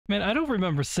Man, I don't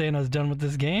remember saying I was done with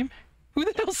this game. Who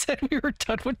the hell said we were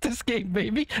done with this game,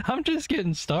 baby? I'm just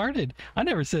getting started. I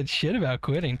never said shit about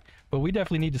quitting, but we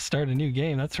definitely need to start a new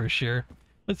game, that's for sure.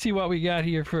 Let's see what we got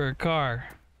here for a car.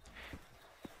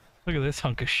 Look at this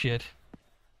hunk of shit.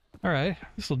 Alright,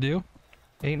 this'll do.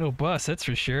 Ain't no bus, that's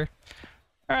for sure.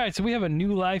 Alright, so we have a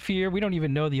new life here. We don't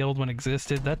even know the old one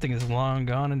existed. That thing is long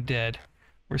gone and dead.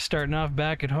 We're starting off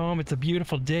back at home. It's a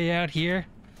beautiful day out here.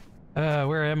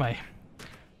 Where am I?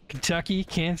 Kentucky,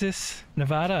 Kansas,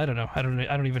 Nevada? I don't know. I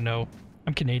don't even know.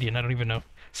 I'm Canadian. I don't even know.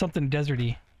 Something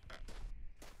deserty.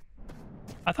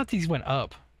 I thought these went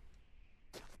up.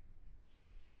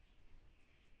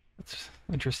 That's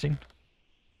interesting.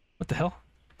 What the hell?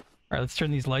 Alright, let's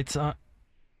turn these lights on.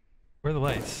 Where are the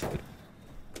lights?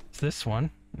 It's this one.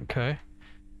 Okay.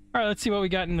 Alright, let's see what we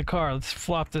got in the car. Let's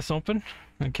flop this open.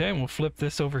 Okay, and we'll flip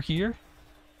this over here.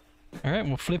 Alright, and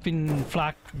we'll fluke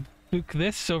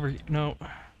this over. No.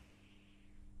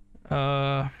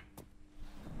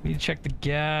 Need to check the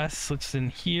gas. What's in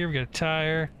here? We got a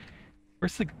tire.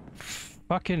 Where's the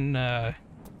fucking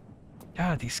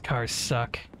God, these cars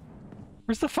suck.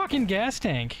 Where's the fucking gas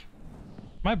tank?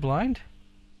 Am I blind?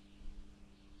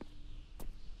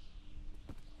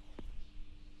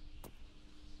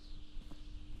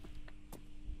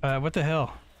 What the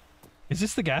hell? Is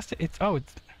this the gas tank? It's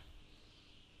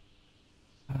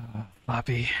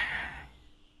Floppy.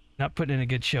 Not putting in a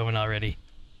good showing already.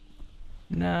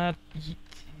 Not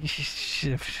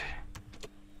shift.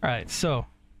 Alright, so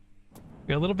we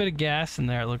got a little bit of gas in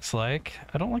there, it looks like.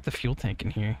 I don't like the fuel tank in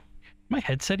here. My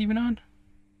headset even on?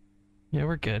 Yeah,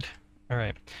 we're good.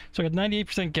 Alright. So I got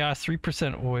 98% gas,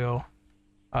 3% oil.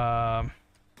 What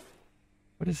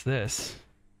is this?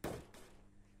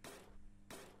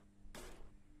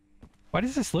 Why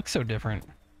does this look so different?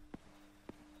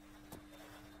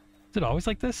 Is it always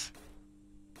like this?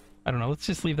 I don't know. Let's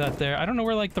just leave that there. I don't know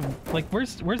where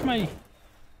where's my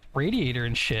radiator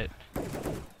and shit?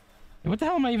 What the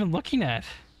hell am I even looking at?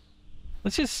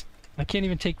 Let's just... I can't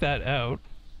even take that out.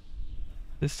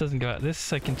 This doesn't go out.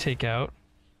 This I can take out.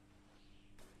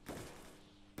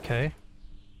 Okay.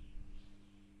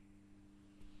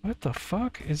 What the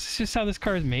fuck? Is this just how this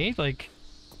car is made? Like,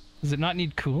 does it not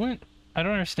need coolant? I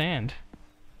don't understand.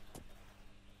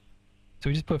 So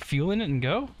we just put fuel in it and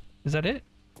go? Is that it?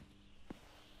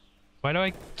 Why do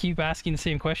I keep asking the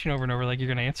same question over and over like you're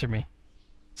gonna answer me?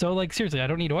 So, like, seriously, I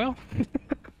don't need oil?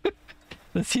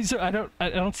 I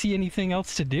don't see anything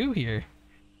else to do here.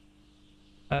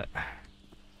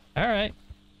 Alright.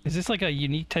 Is this like a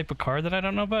unique type of car that I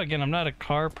don't know about? Again, I'm not a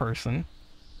car person.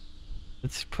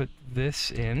 Let's put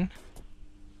this in.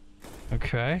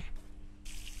 Okay.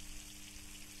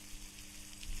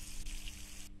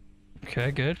 Okay,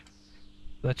 good.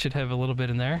 That should have a little bit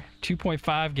in there.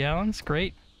 2.5 gallons,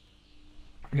 great.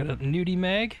 We got a nudie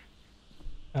mag.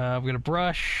 We got a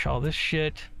brush, all this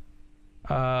shit.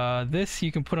 This you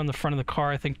can put on the front of the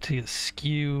car, I think, to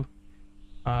skew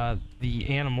the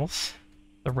animals,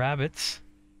 the rabbits.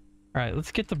 Alright,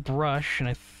 let's get the brush, and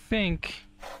I think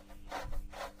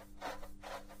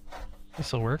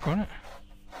this will work, won't it?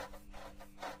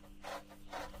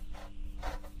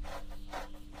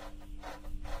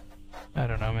 I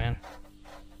don't know, man.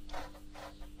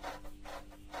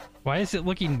 Why is it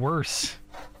looking worse?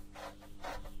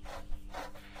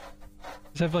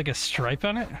 Does it have like a stripe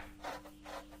on it?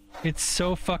 It's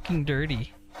so fucking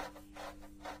dirty.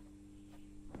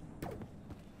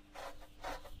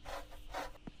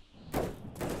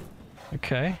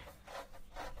 Okay.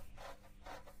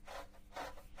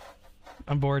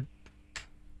 I'm bored.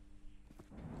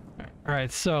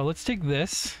 Alright, so let's take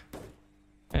this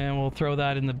and we'll throw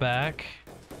that in the back.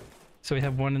 So we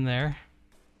have one in there.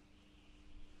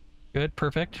 Good,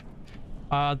 perfect.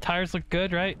 Tires look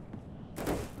good, right?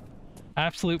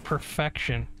 Absolute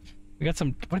perfection. We got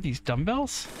some, what are these,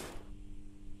 dumbbells?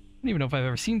 I don't even know if I've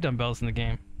ever seen dumbbells in the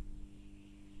game.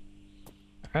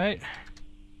 Alright.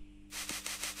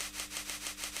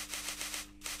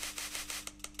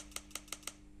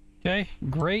 Okay,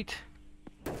 great.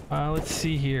 Let's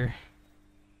see here.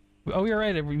 Oh, you're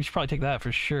right. We should probably take that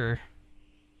for sure.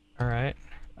 Alright.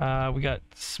 We got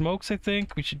smokes, I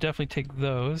think. We should definitely take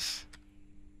those.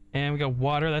 And we got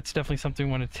water. That's definitely something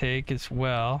we want to take as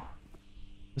well.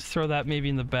 Let's throw that maybe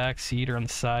in the back seat or on the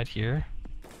side here.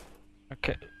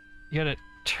 Okay. You gotta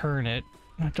turn it.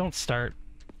 Don't start.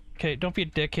 Okay, don't be a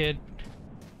dickhead.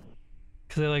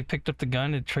 Because I like picked up the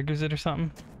gun, it triggers it or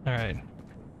something. Alright.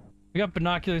 We got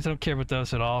binoculars. I don't care about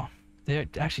those at all. They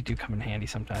actually do come in handy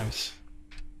sometimes.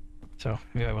 So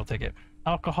maybe I will take it.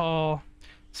 Alcohol,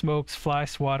 smokes, fly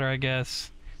swatter, I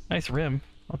guess. Nice rim.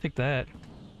 I'll take that.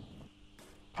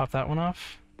 Pop that one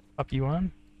off. Pop you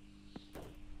on.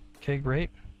 Okay, great.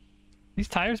 These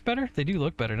tires better? They do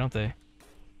look better, don't they?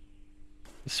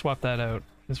 Just swap that out.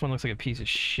 This one looks like a piece of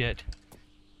shit.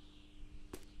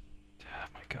 Oh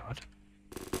my god.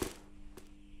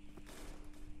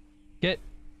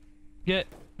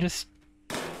 Just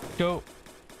go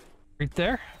right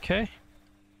there. Okay.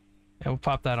 And we'll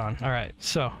pop that on. Alright,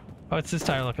 so what's this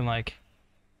tire looking like?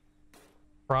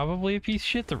 Probably a piece of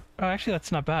shit. Oh, actually,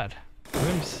 that's not bad.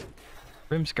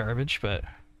 Rim's garbage, but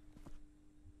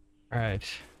alright.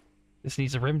 This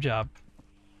needs a rim job.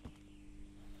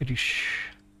 Okay,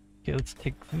 let's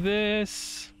take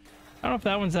this. I don't know if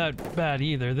that one's that bad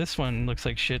either. This one looks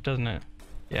like shit, doesn't it?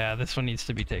 Yeah, this one needs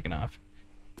to be taken off.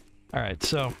 Alright,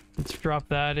 so let's drop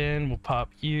that in. We'll pop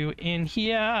you in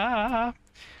here.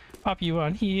 Pop you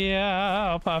on here.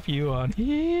 I'll pop you on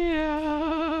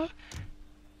here.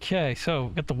 Okay, so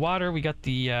we got the water. We got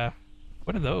the,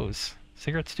 what are those?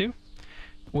 Cigarettes too?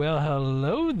 Well,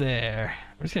 hello there.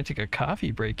 We're just gonna take a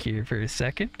coffee break here for a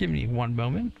second. Give me one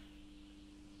moment.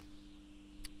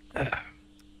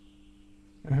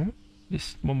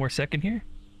 Just one more second here.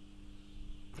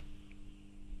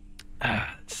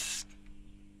 It's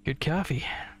good coffee.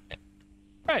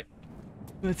 Alright.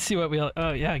 Let's see what we...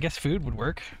 Oh, yeah, I guess food would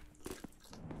work.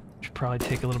 Should probably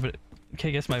take a little bit... Okay,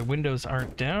 I guess my windows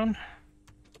aren't down.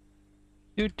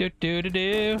 We'll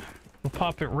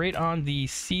pop it right on the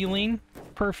ceiling.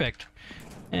 Perfect.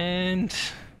 And...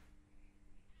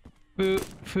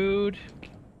 Food.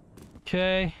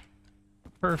 Okay.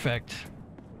 Perfect.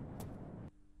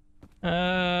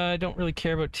 I don't really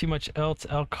care about too much else.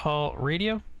 Alcohol.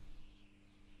 Radio?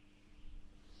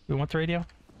 We want the radio?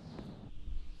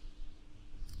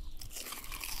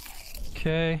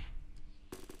 Okay.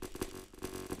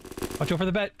 Watch out for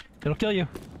the bed. It'll kill you.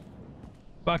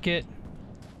 Bucket.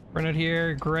 Run out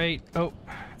here. Great. Oh,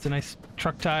 it's a nice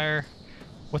truck tire.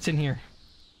 What's in here?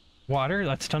 Water.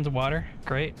 That's tons of water.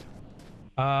 Great.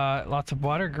 Lots of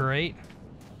water. Great.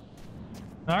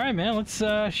 Alright, man. Let's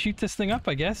shoot this thing up,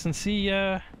 I guess, and see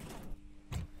if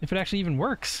it actually even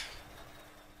works.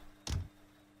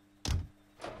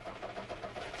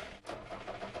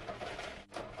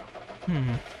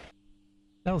 What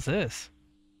the hell's this?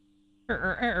 I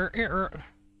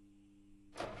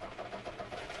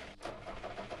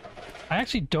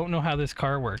actually don't know how this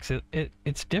car works.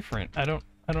 It's different. I don't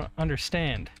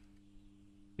understand.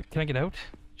 Can I get out?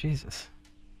 Jesus.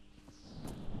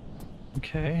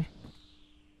 Okay.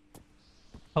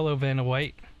 Hello, Vanna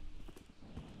White.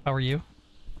 How are you?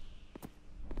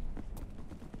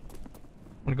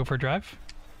 Wanna go for a drive?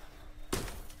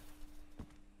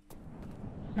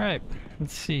 Alright,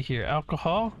 let's see here.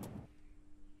 Alcohol.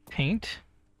 Paint.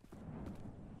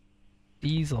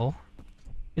 Diesel.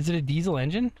 Is it a diesel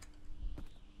engine?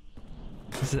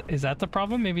 Is that the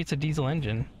problem? Maybe it's a diesel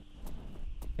engine.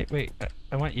 Hey, wait,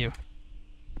 I want you.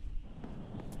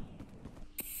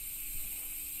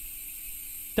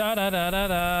 Da da da da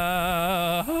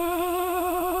da.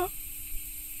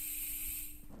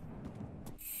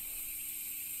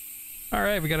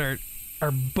 Alright, we got our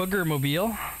booger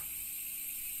mobile.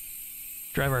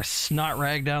 Drive our snot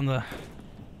rag down the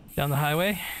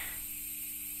highway.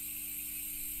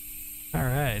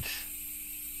 Alright.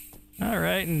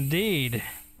 Alright, indeed.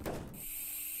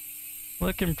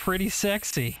 Looking pretty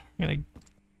sexy. Gonna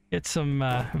get some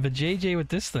vajayjay with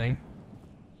this thing.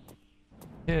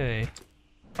 Okay.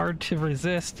 Hard to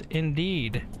resist,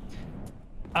 indeed.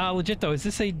 Legit though, is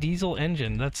this a diesel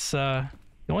engine? That's the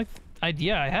only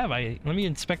idea I have. Let me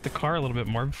inspect the car a little bit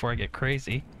more before I get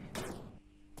crazy.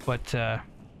 But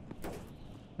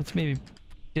let's maybe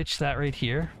ditch that right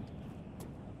here.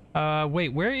 Wait,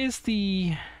 where is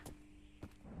the...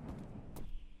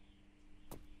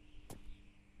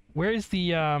 Where is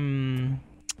the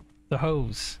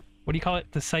hose? What do you call it?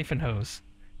 The siphon hose.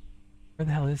 Where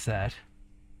the hell is that?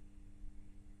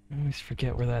 I always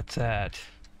forget where that's at.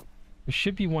 There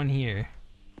should be one here.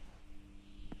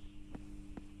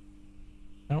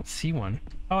 I don't see one.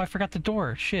 Oh, I forgot the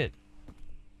door. Shit.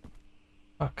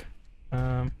 Fuck.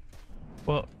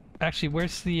 Well, actually,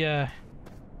 where's the, You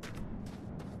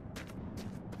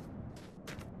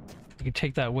can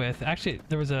take that with. Actually,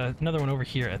 there was another one over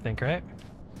here, I think, right?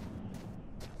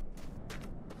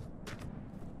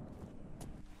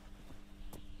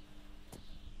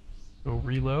 Go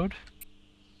reload.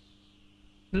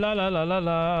 La la la la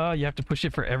la. You have to push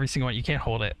it for every single one. You can't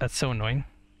hold it. That's so annoying.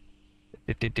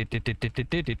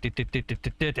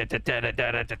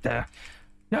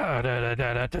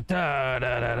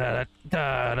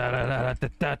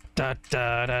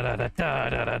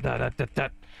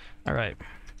 Alright.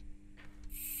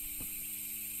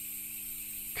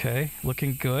 Okay,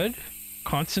 looking good.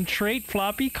 Concentrate,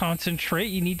 Floppy, concentrate.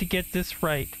 You need to get this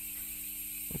right.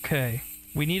 Okay.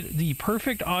 We need the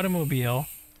perfect automobile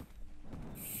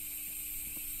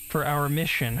for our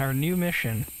mission, our new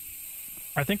mission.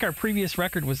 I think our previous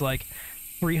record was like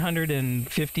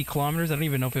 350 kilometers. I don't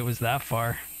even know if it was that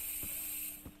far.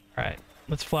 Alright,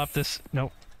 let's flop this.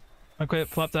 Nope. Okay,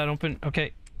 flop that open.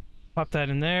 Okay. Pop that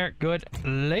in there. Good.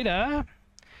 Later.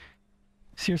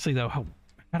 Seriously though, how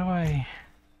do I...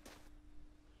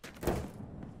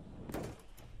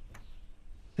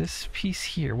 This piece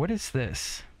here, what is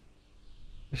this?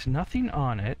 There's nothing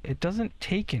on it. It doesn't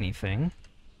take anything.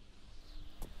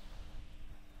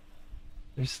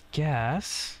 There's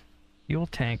gas. Fuel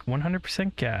tank,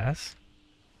 100% gas.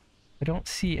 I don't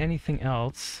see anything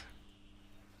else.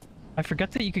 I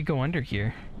forgot that you could go under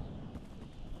here.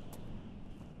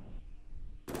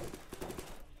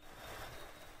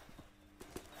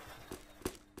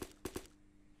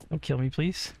 Don't kill me,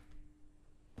 please.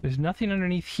 There's nothing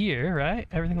underneath here, right?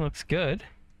 Everything looks good.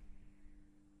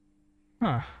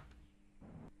 Huh.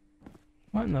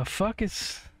 What in the fuck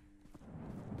is...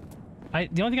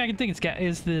 The only thing I can think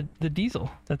is the diesel.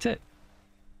 That's it.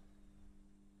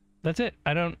 That's it.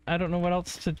 I don't know what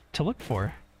else to look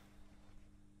for.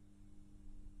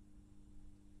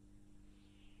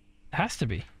 It has to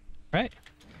be, right?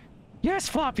 Yes,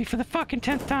 Floppy, for the fucking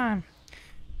 10th time.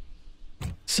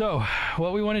 So,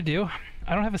 what we want to do...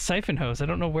 I don't have a siphon hose. I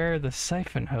don't know where the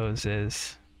siphon hose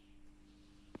is.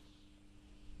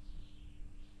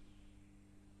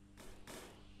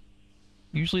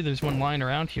 Usually there's one lying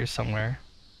around here somewhere.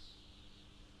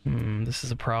 This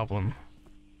is a problem.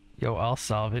 Yo, I'll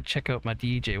solve it. Check out my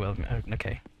DJ. Well,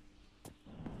 okay.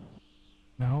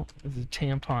 No, this is a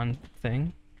tampon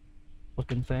thing.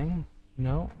 Looking thing.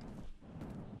 No.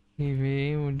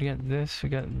 TV, we got this, we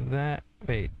got that.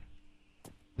 Wait.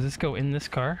 Does this go in this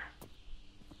car?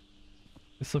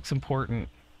 This looks important.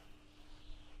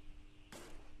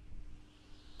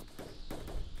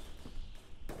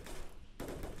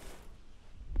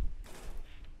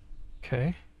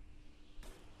 Okay.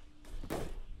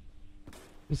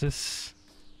 Is this...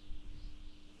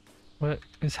 What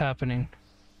is happening?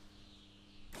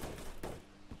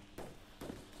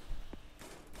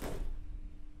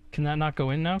 Can that not go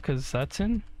in now because that's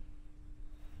in?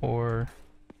 Or...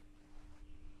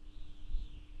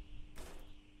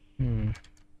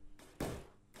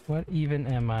 What even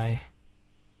am I?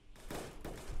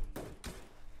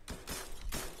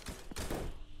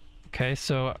 Okay,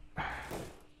 so...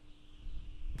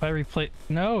 If I replace...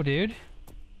 No, dude!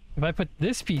 If I put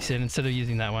this piece in instead of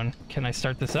using that one, can I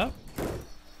start this up?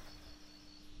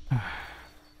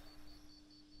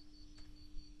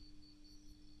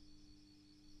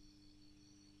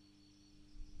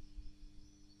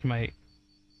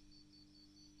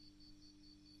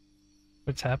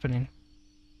 What's happening?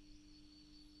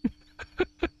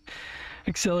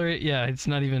 Accelerate, yeah, it's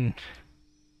not even...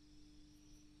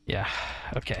 Yeah,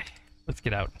 okay. Let's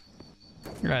get out.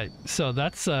 Right, so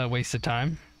that's a waste of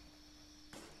time.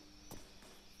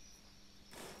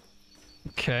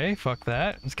 Okay, fuck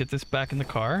that. Let's get this back in the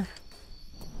car.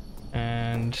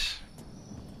 And...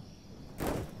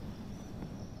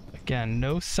 Again,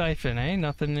 no siphon, eh?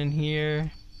 Nothing in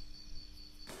here.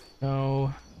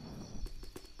 No.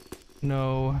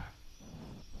 No.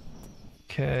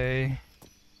 Okay.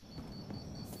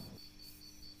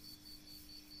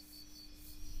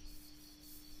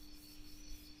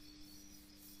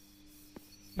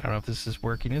 I don't know if this is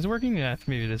working. Is it working? Yeah,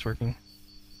 maybe it is working.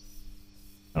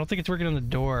 I don't think it's working on the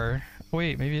door. Oh,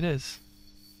 wait, maybe it is.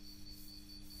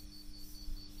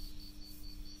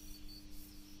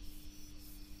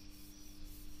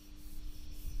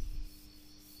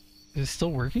 Is it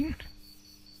still working?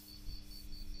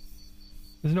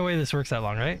 There's no way this works that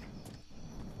long, right?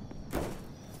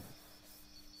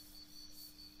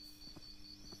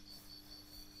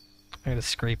 I gotta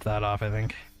scrape that off, I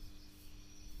think.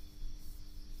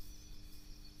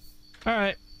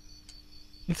 Alright.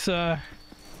 Let's,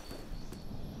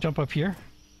 jump up here.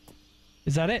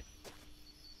 Is that it?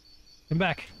 Come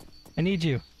back. I need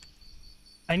you.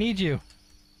 I need you.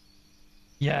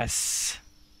 Yes.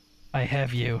 I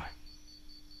have you.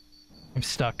 I'm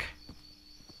stuck.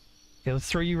 Okay, let's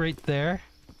throw you right there.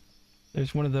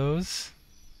 There's one of those.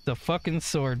 The fucking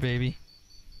sword, baby.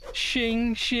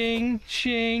 Shing, shing,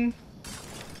 shing.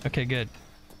 Okay, good.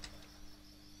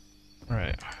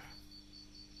 Alright.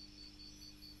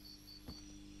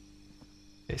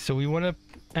 Okay, so we want to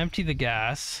empty the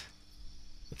gas.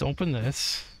 Let's open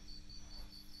this.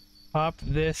 Pop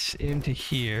this into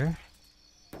here.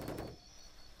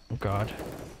 Oh god.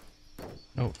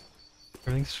 No.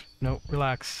 Everything's... No,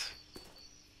 relax.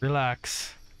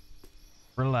 Relax.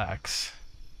 Relax.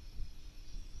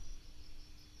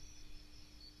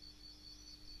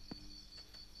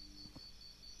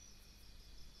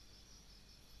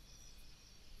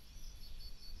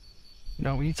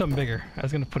 No, we need something bigger. I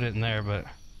was gonna put it in there, but...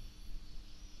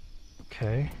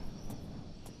 Okay.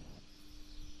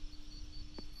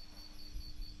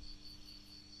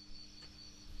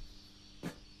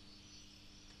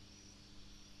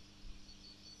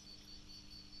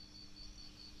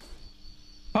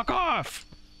 Fuck off!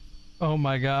 Oh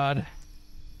my god.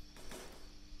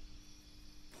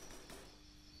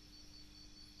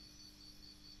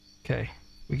 Okay,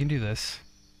 we can do this.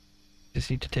 Just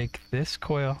need to take this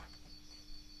coil.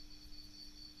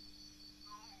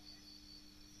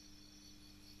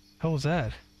 What was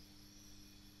that?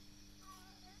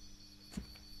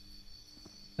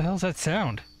 The hell's that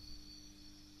sound?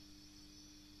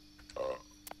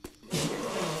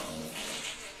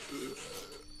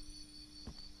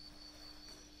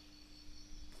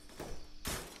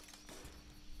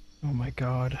 Oh my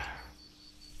god.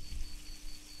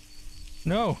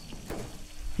 No!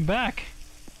 I'm back!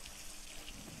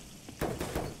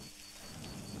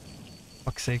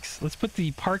 Fuck's sakes. Let's put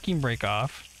the parking brake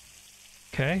off.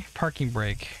 Okay, parking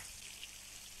brake.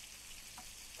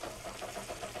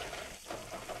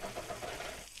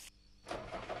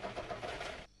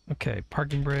 Okay,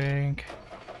 parking brake.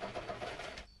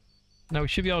 Now we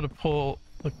should be able to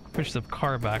push the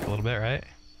car back a little bit, right?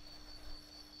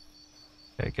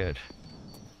 Okay, good.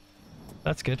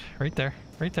 That's good. Right there.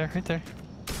 Right there. Right there.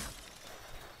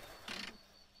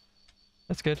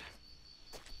 That's good.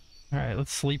 Alright,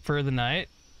 let's sleep for the night.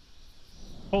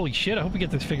 Holy shit, I hope we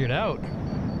get this figured out.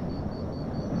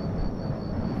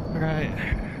 Alright.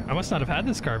 I must not have had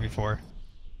this car before.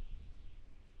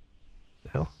 The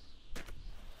hell?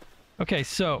 Okay,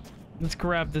 so let's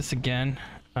grab this again.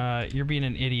 You're being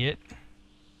an idiot.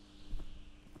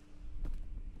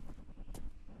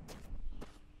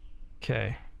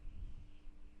 Okay.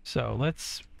 So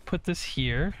let's put this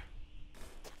here.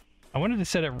 I wanted to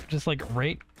set it just like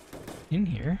right in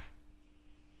here.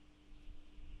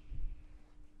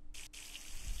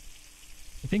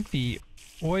 I think the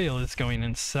oil is going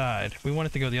inside. We want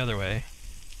it to go the other way.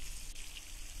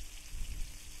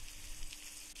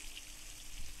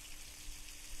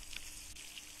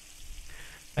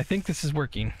 I think this is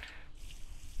working.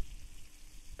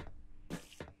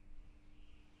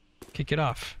 Okay, get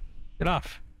off. Get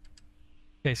off.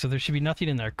 Okay, so there should be nothing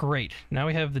in there. Great. Now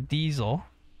we have the diesel.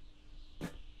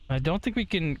 I don't think we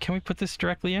can we put this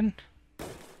directly in?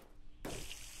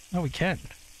 Oh, we can.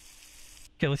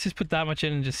 Okay, let's just put that much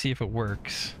in and just see if it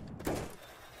works.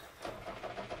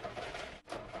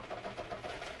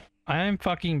 I am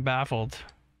fucking baffled.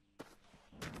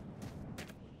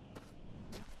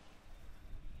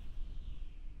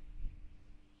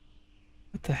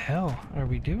 What the hell are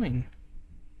we doing?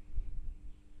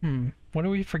 What are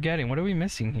we forgetting? What are we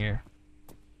missing here?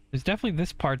 There's definitely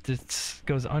this part that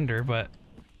goes under, but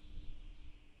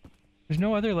there's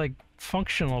no other, like,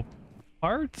 functional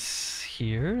parts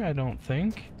here, I don't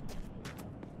think.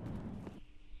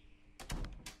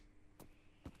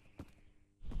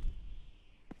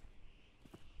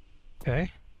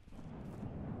 Okay.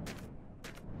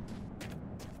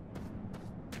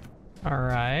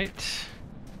 Alright.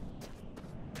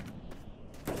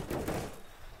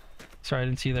 Sorry, I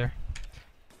didn't see you there.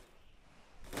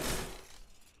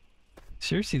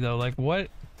 Seriously though, like what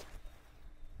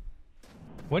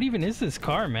even is this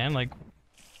car, man? Like,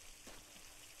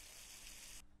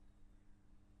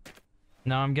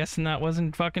 no, I'm guessing that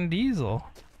wasn't fucking diesel.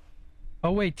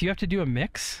 Oh wait, do you have to do a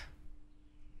mix?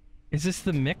 Is this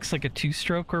the mix, like a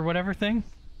two-stroke or whatever thing?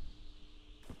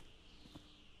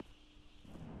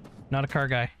 Not a car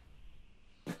guy.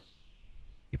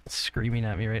 People screaming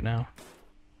at me right now.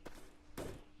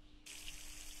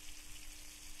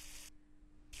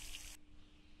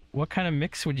 What kind of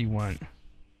mix would you want?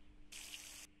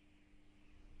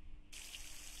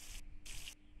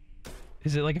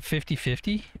 Is it like a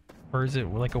 50-50? Or is it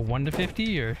like a 1 to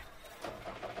 50 or?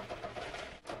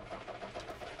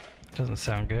 Doesn't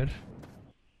sound good.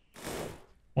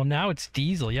 Well, now it's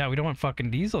diesel. Yeah, we don't want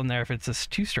fucking diesel in there if it's a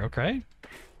two-stroke, right?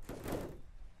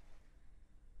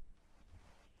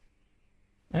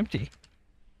 Empty.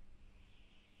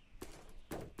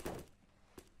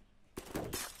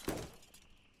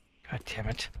 God damn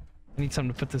it. I need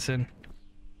something to put this in.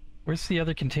 Where's the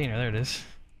other container? There it is.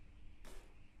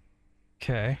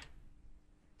 Okay.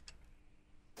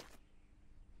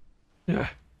 Yeah.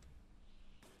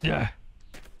 Yeah.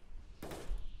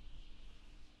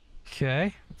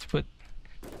 Okay, let's put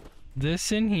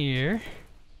this in here.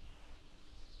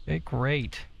 Okay,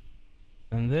 great.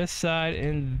 And this side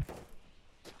in.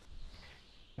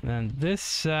 And then this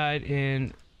side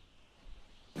in.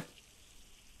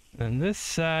 And this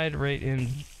side right in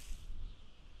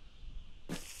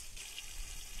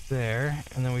there.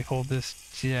 And then we hold this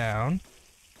down.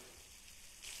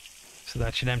 So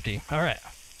that should empty. All right.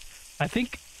 I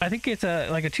think it's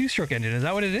like a two-stroke engine. Is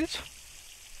that what it is?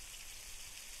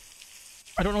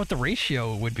 I don't know what the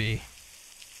ratio would be.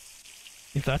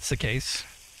 If that's the case.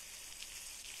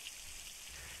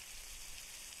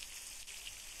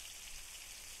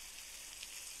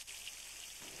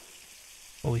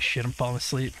 Holy shit, I'm falling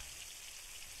asleep.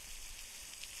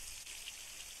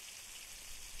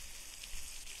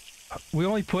 We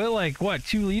only put like, what,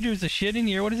 2 liters of shit in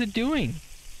here? What is it doing?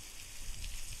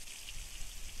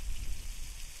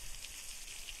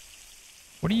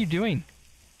 What are you doing?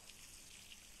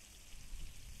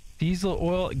 Diesel,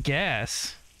 oil,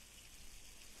 gas.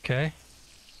 Okay.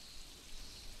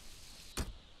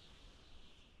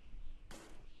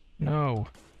 No.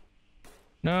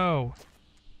 No.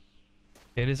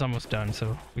 It is almost done,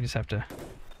 so we just have to...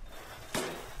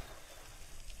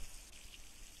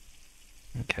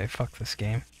 Okay, fuck this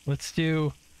game. Let's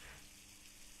do...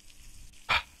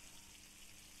 Do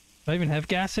I even have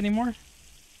gas anymore?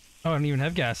 Oh, I don't even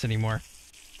have gas anymore.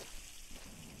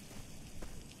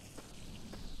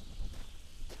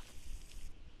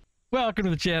 Welcome to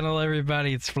the channel,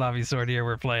 everybody. It's FloppySword here.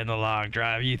 We're playing the long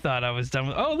drive. You thought I was done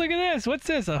with... Oh, look at this! What's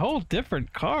this? A whole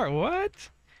different car. What?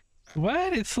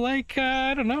 What? It's like,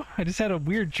 I don't know. I just had a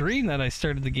weird dream that I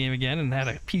started the game again and had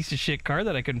a piece of shit car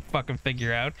that I couldn't fucking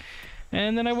figure out.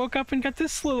 And then I woke up and got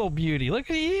this little beauty. Look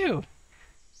at you.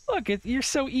 Look, you're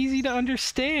so easy to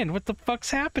understand. What the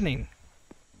fuck's happening?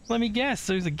 Let me guess.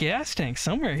 There's a gas tank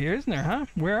somewhere here, isn't there, huh?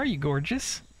 Where are you,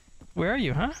 gorgeous? Where are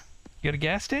you, huh? You got a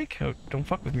gas tank? Oh, don't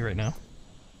fuck with me right now.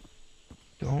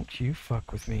 Don't you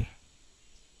fuck with me.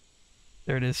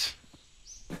 There it is.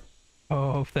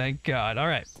 Oh, thank God. All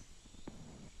right.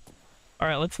 All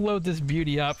right, let's load this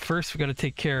beauty up. First, we got to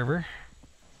take care of her.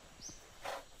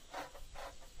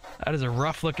 That is a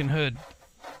rough-looking hood.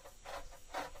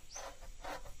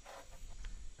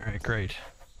 All right, great.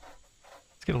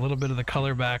 Let's get a little bit of the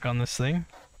color back on this thing.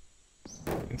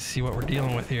 Let's see what we're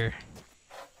dealing with here.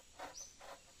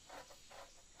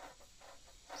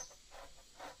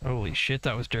 Holy shit,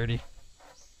 that was dirty.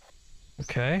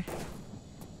 Okay.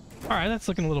 All right, that's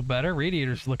looking a little better.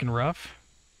 Radiator's looking rough.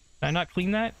 Did I not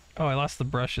clean that? Oh, I lost the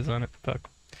brushes on it. Fuck.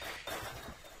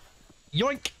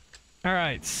 Yoink!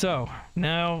 Alright, so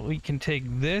now we can take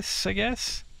this, I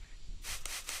guess.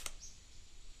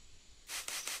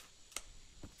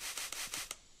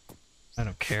 I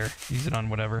don't care. Use it on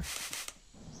whatever.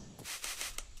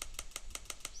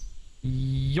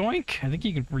 Yoink! I think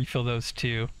you can refill those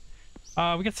too.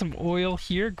 We got some oil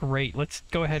here. Great. Let's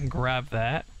go ahead and grab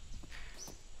that.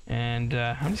 And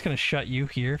I'm just going to shut you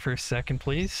here for a second,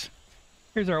 please.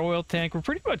 Here's our oil tank. We're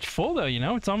pretty much full though, you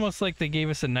know? It's almost like they gave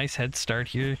us a nice head start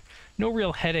here. No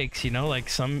real headaches, you know, like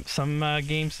some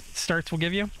games starts will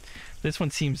give you. This one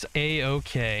seems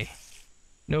A-okay.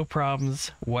 No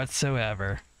problems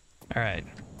whatsoever. Alright.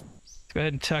 Let's go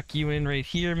ahead and tuck you in right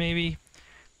here, maybe.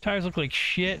 Tires look like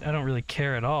shit. I don't really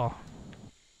care at all.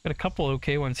 Got a couple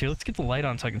okay ones here. Let's get the light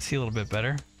on so I can see a little bit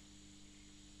better.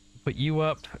 Put you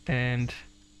up and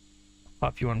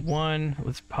pop you on 1.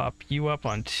 Let's pop you up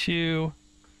on 2.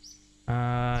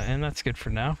 And that's good for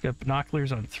now. We've got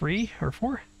binoculars on 3 or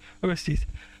 4. OSTs.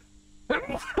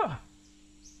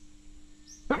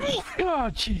 Oh,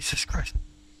 Jesus Christ.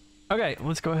 Okay,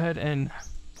 let's go ahead and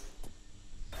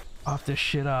off this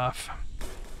shit off.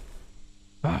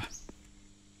 I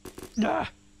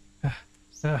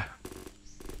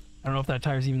don't know if that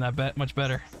tire's even that much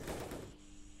better.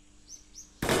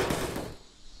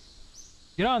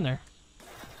 Get on there.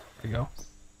 There you go.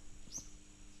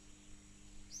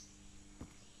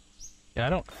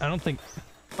 Yeah, I don't think...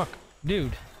 Fuck.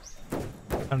 Dude. I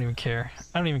don't even care.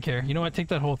 I don't even care. You know what? Take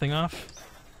that whole thing off.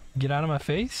 Get out of my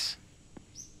face.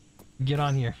 Get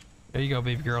on here. There you go,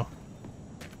 baby girl.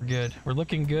 We're good. We're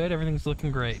looking good. Everything's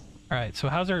looking great. Alright, so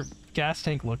how's our gas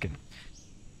tank looking?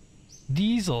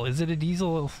 Diesel. Is it a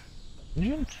diesel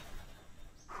engine?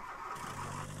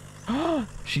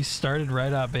 She started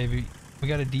right up, baby. We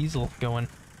got a diesel going.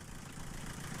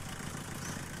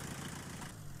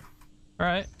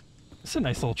 Alright. It's a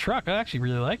nice little truck. I actually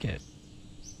really like it.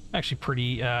 I'm actually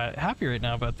pretty happy right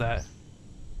now about that.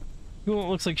 Cool, it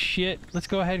looks like shit. Let's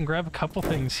go ahead and grab a couple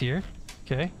things here.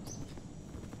 Okay.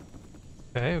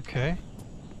 Okay, okay.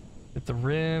 Get the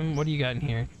rim. What do you got in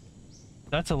here?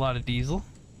 That's a lot of diesel.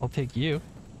 I'll take you.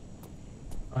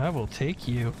 I will take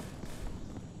you.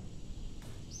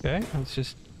 Okay, let's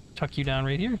just tuck you down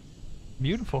right here.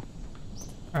 Beautiful.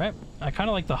 All right. I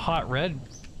kind of like the hot red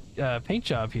paint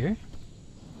job here.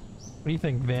 What do you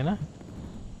think, Vanna?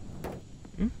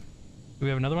 Hmm? Do we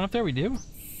have another one up there? We do?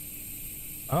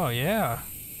 Oh, yeah.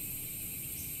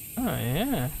 Oh,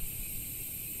 yeah.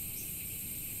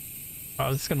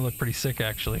 Oh, this is going to look pretty sick,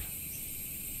 actually.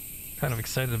 Kind of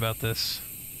excited about this.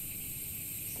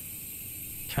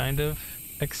 Kind of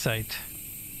excite.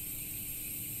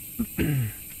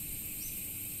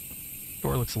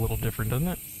 Door looks a little different, doesn't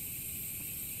it?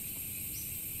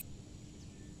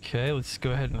 Okay, let's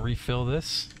go ahead and refill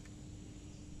this.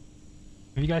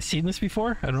 Have you guys seen this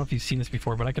before? I don't know if you've seen this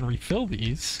before, but I can refill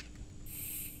these.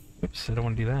 Oops, I don't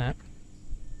want to do that.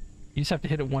 You just have to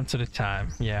hit it once at a time.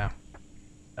 Yeah.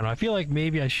 I don't know. I feel like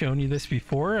maybe I've shown you this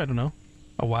before. I don't know.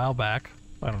 A while back.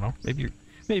 I don't know.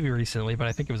 Maybe recently, but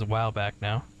I think it was a while back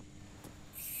now.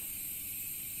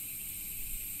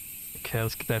 Okay,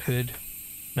 let's get that hood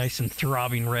nice and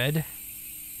throbbing red.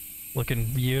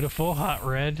 Looking beautiful. Hot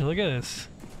red. Look at this.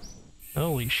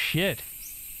 Holy shit.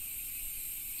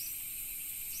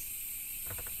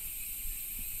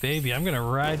 Baby, I'm gonna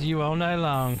ride you all night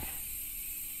long.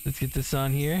 Let's get this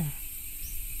on here.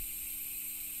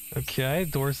 Okay,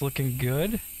 door's looking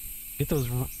good. Get those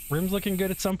rims looking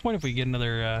good at some point if we get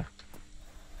another,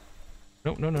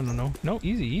 No, no, no, no, no. No,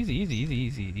 easy, easy, easy, easy,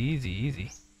 easy, easy,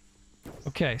 easy.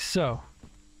 Okay, so...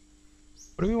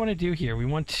 what do we want to do here? We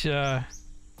want, I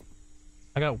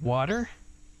got water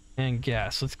and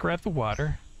gas. Let's grab the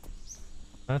water.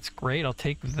 That's great, I'll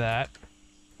take that.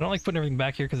 I don't like putting everything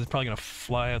back here because it's probably going to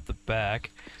fly out the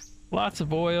back. Lots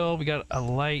of oil. We got a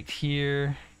light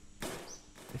here.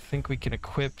 I think we can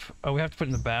equip... oh, we have to put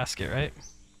it in the basket, right?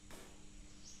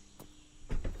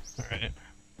 Alright.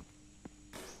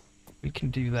 We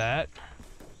can do that.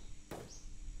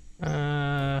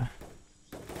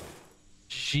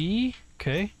 G?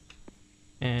 Okay.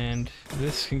 And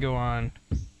this can go on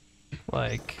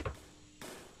like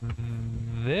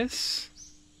this,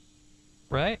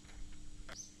 right?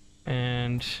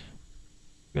 And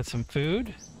we got some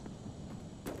food,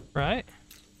 right?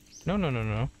 No, no, no,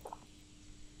 no.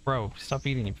 Bro, stop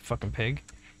eating, you fucking pig.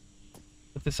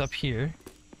 Put this up here.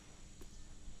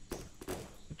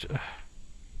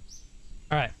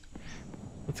 Alright.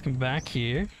 Let's come back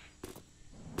here.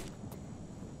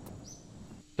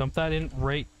 Dump that in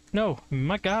right... no,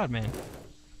 my god, man.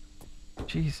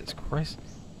 Jesus Christ.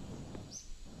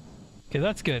 Okay,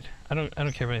 that's good. I don't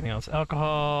care about anything else.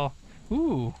 Alcohol.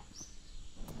 Ooh.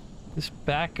 This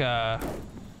back,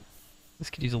 this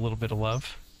could use a little bit of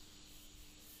love.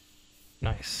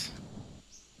 Nice.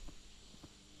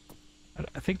 I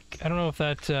don't know if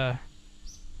that,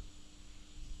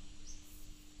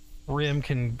 rim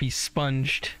can be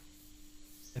sponged.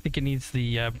 I think it needs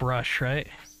the, brush, right?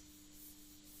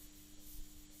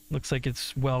 Looks like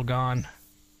it's well gone.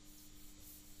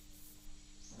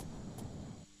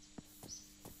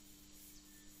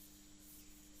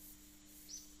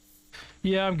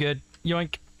 Yeah, I'm good.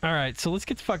 Yoink. Alright, so let's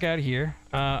get the fuck out of here.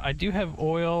 I do have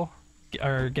oil,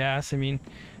 or gas, I mean.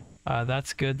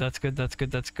 That's good, that's good, that's good,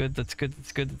 that's good, that's good,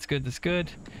 that's good, that's good, that's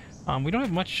good. We don't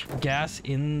have much gas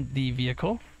in the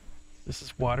vehicle. This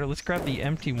is water. Let's grab the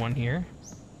empty one here.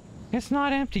 It's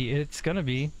not empty, it's gonna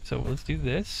be. So let's do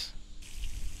this.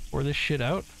 Pour this shit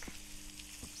out.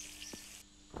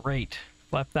 Great.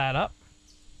 Flap that up.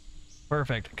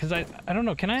 Perfect. Because I don't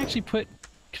know, can I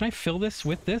fill this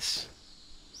with this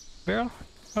barrel?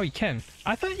 Oh, you can.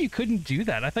 I thought you couldn't do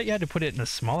that. I thought you had to put it in a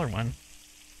smaller one.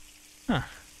 Huh.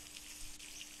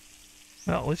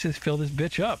 Well, let's just fill this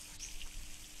bitch up.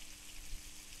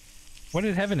 What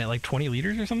did it have in it? Like 20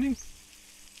 liters or something?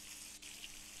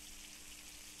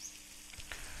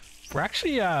 We're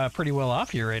actually pretty well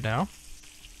off here right now.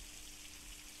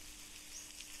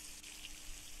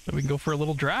 So we can go for a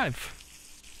little drive.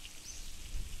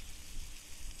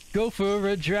 Go for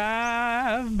a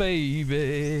drive,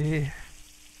 baby.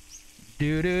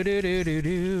 Do do do do do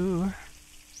do.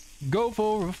 Go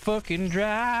for a fucking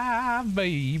drive,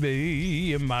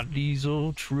 baby, in my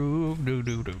diesel truck. Do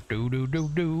do do do do do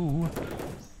do.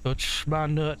 Touch my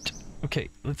nut. Okay,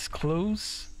 let's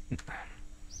close.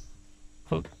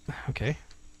 Okay.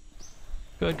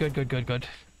 Good, good, good, good, good.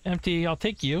 Empty. I'll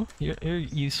take you. You're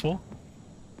useful.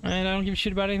 And I don't give a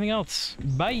shit about anything else.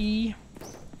 Bye.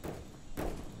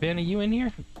 Vanna, you in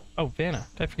here? Oh, Vanna.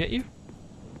 Did I forget you?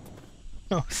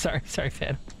 Oh, sorry,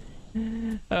 Vanna.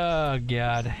 Oh,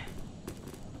 God.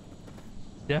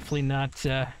 Definitely not,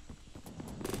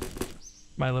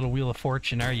 my little wheel of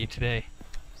fortune, are you, today?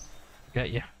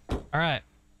 Got you. Alright.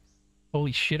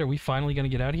 Holy shit, are we finally gonna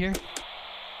get out of here?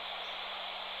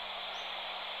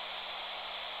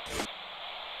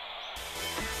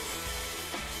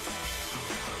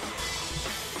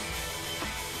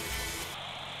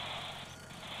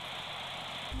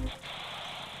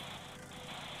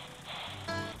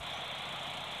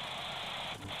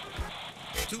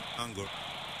 Uncle.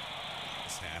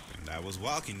 This happened. I was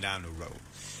walking down the road,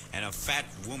 and a fat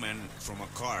woman from a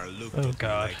car looked at me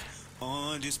like,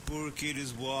 "Oh, this poor kid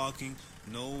is walking.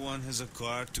 No one has a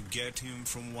car to get him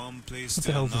from one place to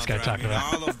another." What the hell is this guy talking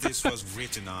about? All of this was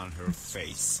written on her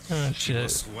face. Oh, she shit.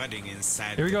 was sweating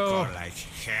inside Here we the go. car like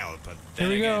hell, but then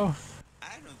Here we again, go.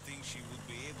 I don't think she would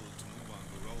be able to move on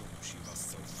the road. She was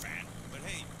so fat. But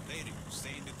hey, lady,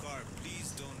 stay in the car. Please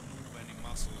don't move any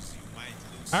muscles. You might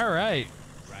lose. All right.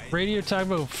 Right? Radio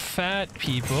talking about fat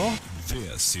people.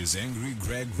 This is Angry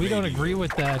Greg We don't Radio. agree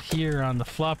with that here on the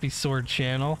FloppySword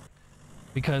channel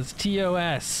because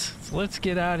TOS. So let's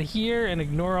get out of here and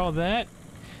ignore all that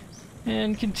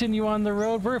and continue on the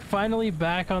road. We're finally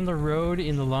back on the road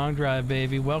in the long drive,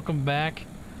 baby. Welcome back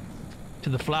to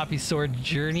the FloppySword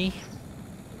journey.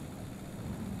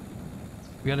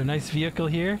 We got a nice vehicle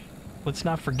here. Let's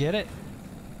not forget it.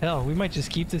 Hell, we might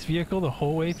just keep this vehicle the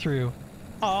whole way through.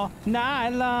 All night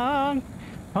long.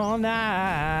 All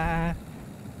night.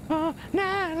 All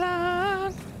night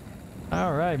long.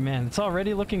 Alright, man. It's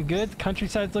already looking good. The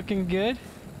countryside's looking good.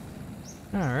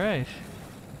 Alright.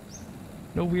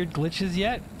 No weird glitches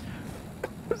yet.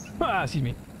 Excuse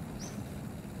me.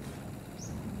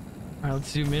 Alright, let's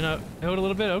zoom in out a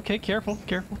little bit. Okay, careful,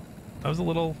 careful. That was a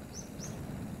little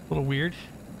weird.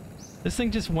 This thing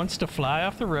just wants to fly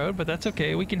off the road, but that's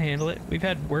okay. We can handle it. We've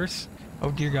had worse. Oh,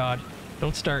 dear God.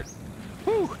 Don't start.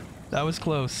 Whew! That was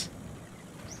close.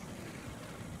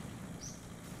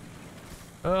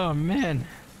 Oh, man.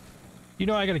 You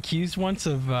know, I got accused once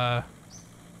of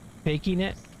faking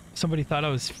it. Somebody thought I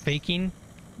was faking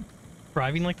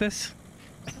driving like this.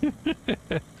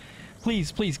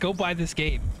 Please, please, go buy this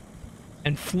game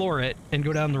and floor it and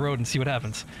go down the road and see what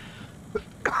happens.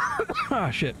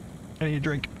 Ah, shit. I need a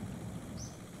drink.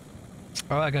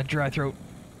 Oh, I got dry throat.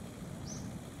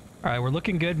 Alright, we're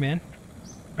looking good, man.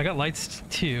 I got lights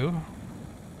too.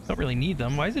 Don't really need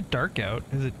them. Why is it dark out?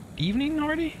 Is it evening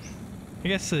already? I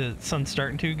guess the sun's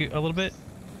starting to get a little bit.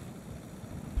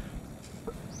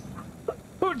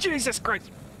 Oh, Jesus Christ!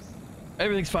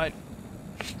 Everything's fine.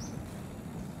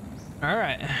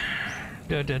 Alright.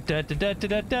 Da da da da da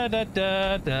da da da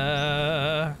da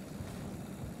da.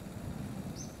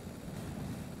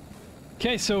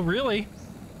 Okay, so really,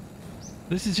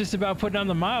 this is just about putting on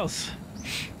the miles.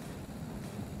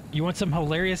 You want some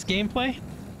hilarious gameplay?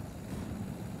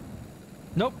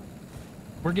 Nope.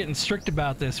 We're getting strict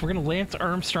about this. We're gonna Lance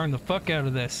Armstrong the fuck out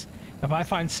of this. If I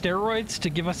find steroids to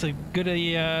give us a good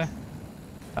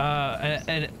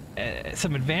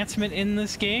some advancement in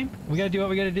this game, we gotta do what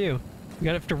we gotta do. We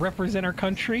gotta have to represent our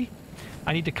country.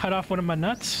 I need to cut off one of my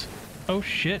nuts. Oh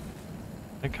shit.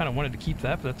 I kind of wanted to keep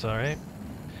that, but that's alright.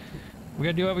 We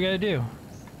gotta do what we gotta do.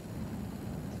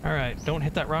 Alright, don't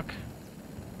hit that rock.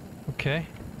 Okay.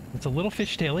 It's a little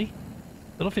fishtaily.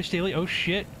 Little fishtaily. Oh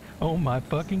shit. Oh my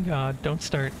fucking God. Don't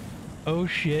start. Oh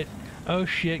shit. Oh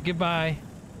shit. Goodbye.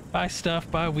 Bye stuff.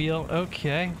 Bye wheel.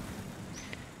 Okay.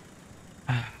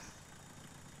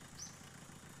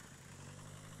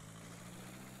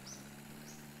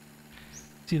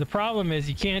 See, the problem is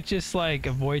you can't just like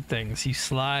avoid things. You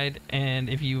slide, and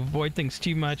if you avoid things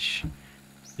too much,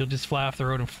 you'll just fly off the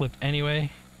road and flip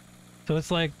anyway. So it's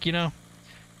like, you know,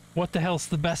 what the hell's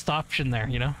the best option there,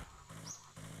 you know?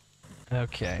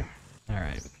 Okay.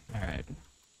 Alright. Alright.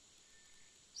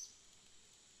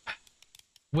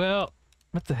 Well,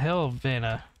 what the hell,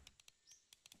 Vanna?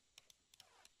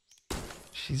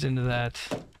 She's into that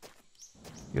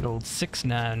good old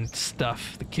 6ix9ine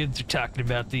stuff the kids are talking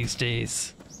about these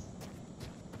days.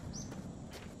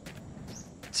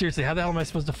 Seriously, how the hell am I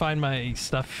supposed to find my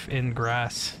stuff in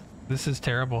grass? This is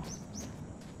terrible.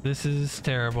 This is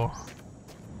terrible.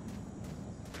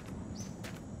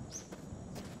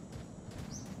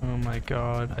 Oh my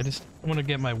God, I just want to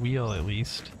get my wheel at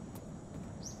least.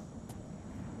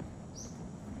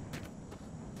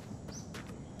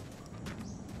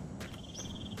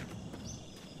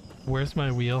 Where's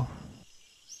my wheel?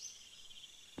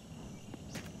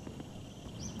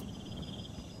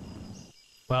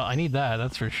 Well, I need that,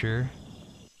 that's for sure.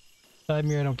 Side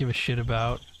mirror I don't give a shit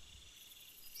about.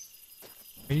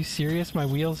 Are you serious? My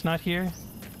wheel's not here?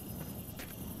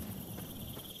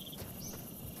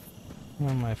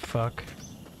 Oh my fuck.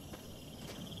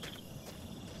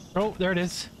 Oh, there it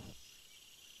is.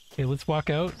 Okay, let's walk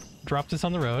out. Drop this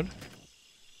on the road.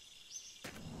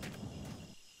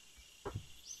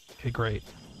 Okay, great.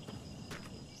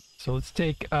 So let's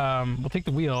take, we'll take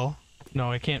the wheel. No,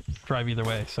 I can't drive either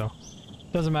way, so.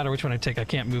 Doesn't matter which one I take, I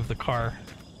can't move the car.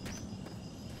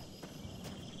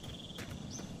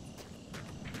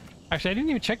 Actually, I didn't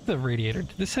even check the radiator.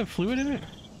 Did this have fluid in it?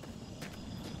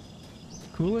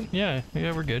 Coolant? Yeah,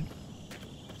 we're good.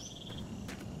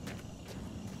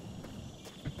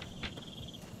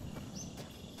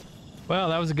 Well,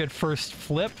 that was a good first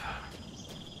flip.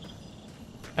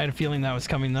 I had a feeling that was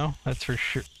coming though, that's for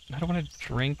sure. I don't want to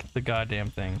drink the goddamn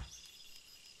thing.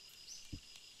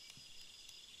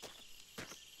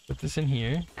 Put this in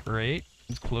here. Great.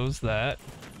 Let's close that.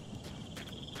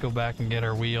 Go back and get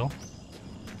our wheel.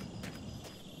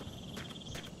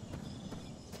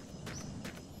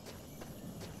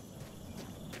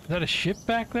 Is that a ship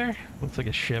back there? Looks like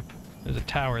a ship. There's a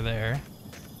tower there.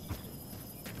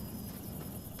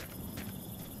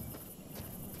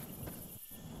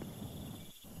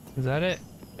 Is that it?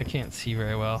 I can't see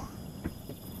very well.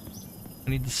 I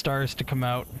need the stars to come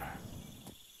out.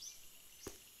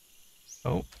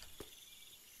 Oh.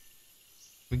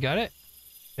 We got it?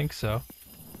 I think so.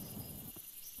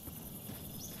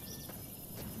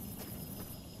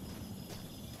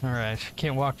 Alright,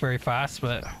 can't walk very fast,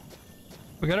 but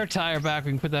we got our tire back,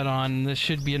 we can put that on. This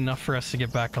should be enough for us to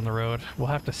get back on the road. We'll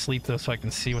have to sleep though so I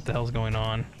can see what the hell's going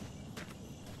on.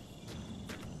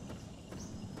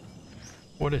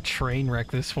 What a train wreck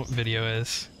this video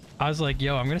is. I was like,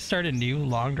 yo, I'm gonna start a new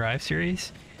long drive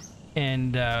series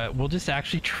and we'll just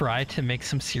actually try to make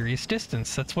some serious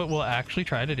distance. That's what we'll actually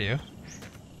try to do.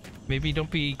 Maybe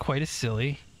don't be quite as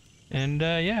silly. And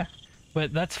yeah,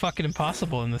 but that's fucking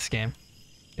impossible in this game.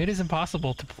 It is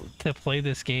impossible to play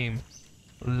this game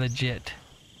legit.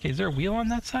 Okay, is there a wheel on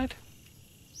that side?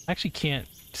 I actually can't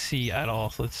see at all,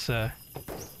 so let's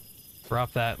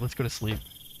drop that. Let's go to sleep.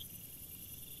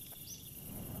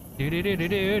 Do do do do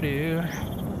do do.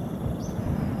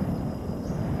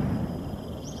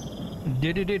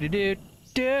 Do do do do do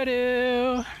do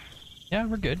do. Yeah,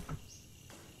 we're good.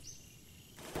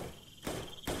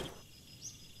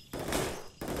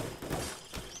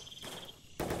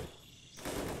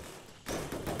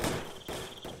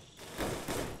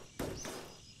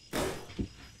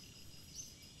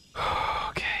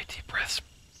 Okay, deep breaths.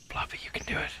 Floppy, you can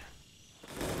do it.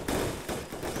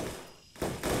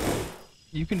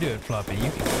 You can do it, Floppy. You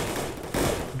can.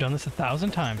 I've done this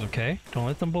 1,000 times, okay? Don't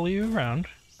let them bully you around.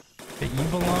 But you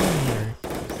belong here.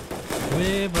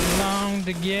 We belong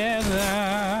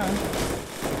together.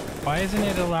 Why isn't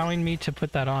it allowing me to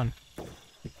put that on?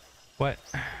 What?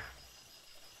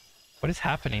 What is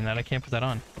happening that I can't put that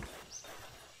on?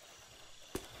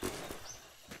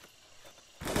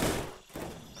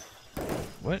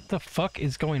 What the fuck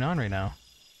is going on right now?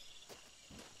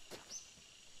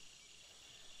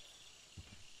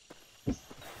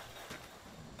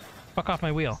 Fuck off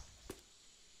my wheel.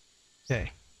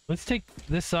 Okay, let's take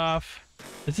this off.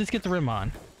 Let's just get the rim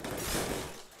on.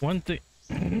 One thing.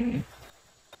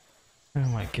 Oh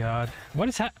my god. What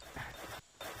is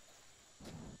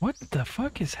What the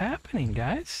fuck is happening,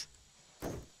 guys?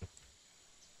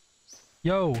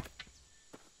 Yo.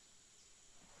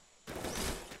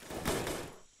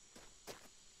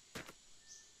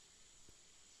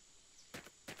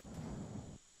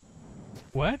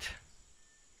 What?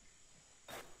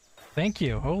 Thank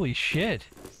you. Holy shit.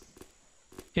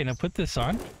 Okay, now put this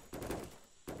on.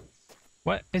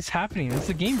 What is happening? Is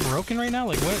the game broken right now?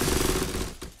 Like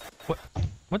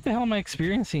what the hell am I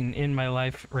experiencing in my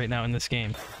life right now in this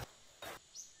game?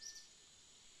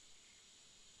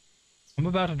 I'm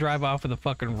about to drive off with a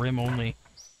fucking rim only.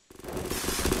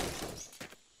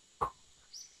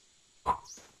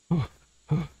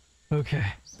 Okay.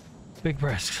 Big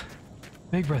breaths.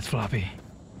 Big breath, Floppy.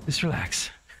 Just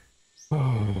relax.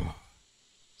 Oh.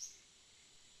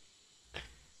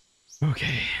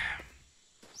 Okay.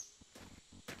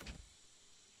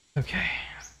 Okay.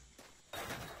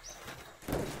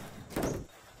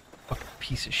 Fucking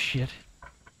piece of shit.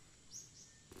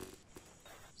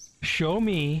 Show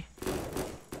me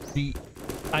the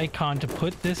icon to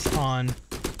put this on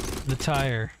the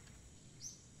tire.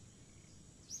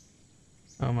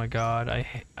 Oh my god,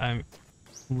 I'm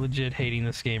legit hating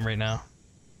this game right now.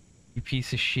 You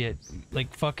piece of shit.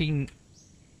 Like fucking...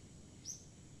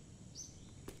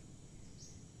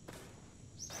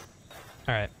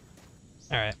 Alright.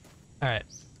 Alright. Alright.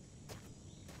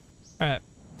 Alright.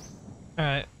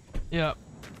 Alright. Yep.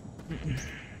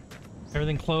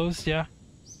 Everything closed, yeah?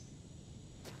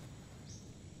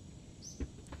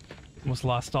 Almost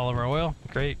lost all of our oil.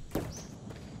 Great.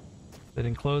 They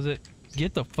didn't close it.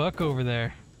 Get the fuck over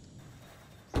there.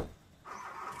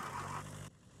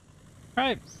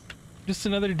 Alright. Just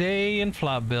another day in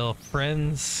Flopville,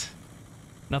 friends.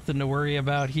 Nothing to worry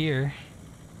about here.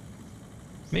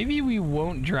 Maybe we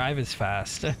won't drive as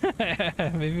fast.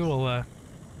 Maybe we'll,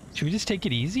 should we just take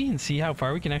it easy and see how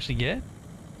far we can actually get?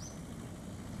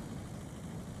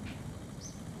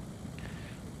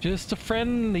 Just a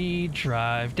friendly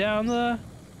drive down the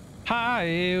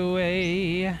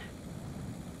highway.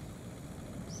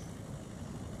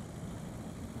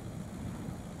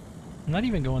 I'm not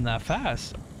even going that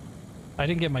fast. I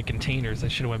didn't get my containers. I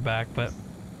should have went back, but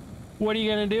what are you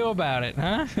gonna do about it,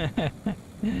 huh?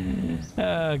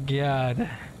 Oh god.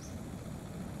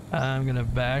 I'm gonna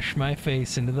bash my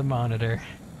face into the monitor.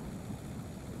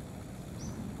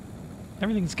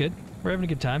 Everything's good. We're having a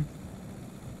good time.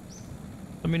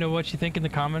 Let me know what you think in the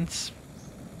comments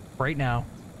right now.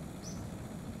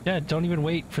 Yeah, don't even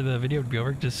wait for the video to be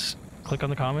over. Just click on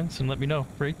the comments and let me know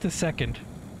right this second.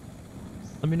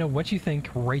 Let me know what you think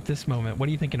right this moment. What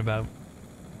are you thinking about?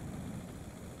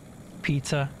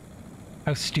 Pizza?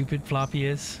 How stupid Floppy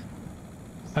is?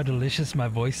 How delicious my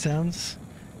voice sounds?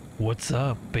 What's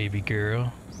up, baby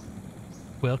girl?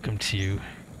 Welcome to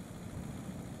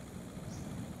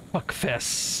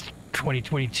Fuckfest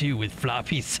 2022 with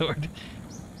FloppySword.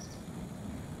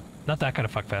 Not that kind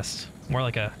of fuckfest. More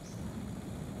like a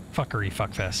fuckery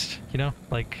fuckfest, you know?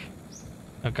 Like,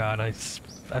 oh god,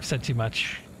 I've said too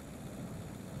much.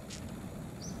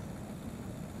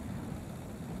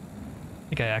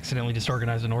 I think I accidentally just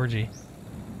organized an orgy.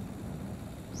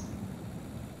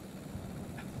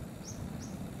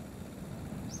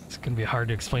 It's gonna be hard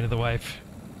to explain to the wife.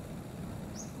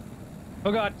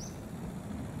 Oh god!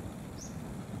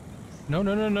 No,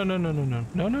 no, no, no, no, no, no, no,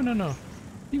 no, no, no, no.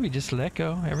 We just let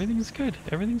go. Everything's good.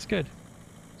 Everything's good.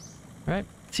 Right?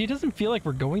 See, it doesn't feel like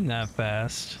we're going that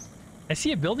fast. I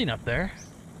see a building up there.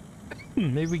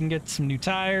 Maybe we can get some new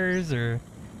tires, or...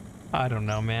 I don't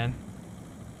know, man.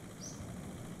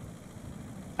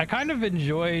 I kind of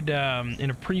enjoyed, in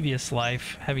a previous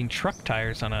life, having truck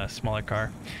tires on a smaller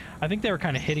car. I think they were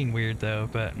kind of hitting weird, though,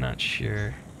 but not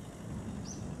sure.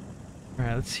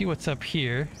 Alright, let's see what's up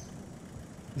here.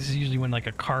 This is usually when, like,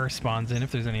 a car spawns in,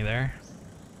 if there's any there.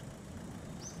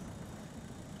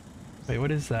 Wait, what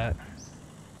is that?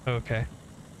 Oh, okay.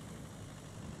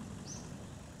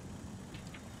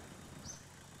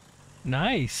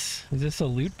 Nice! Is this a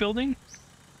loot building?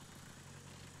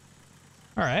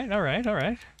 Alright, alright,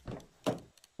 alright.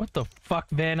 What the fuck,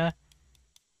 Vanna?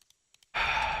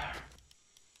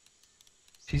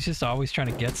 She's just always trying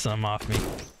to get some off me.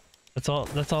 That's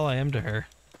all I am to her.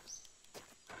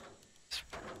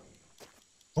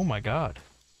 Oh my god.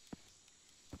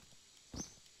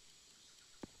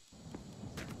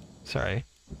 Sorry.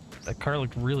 That car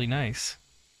looked really nice.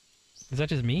 Is that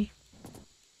just me?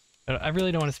 I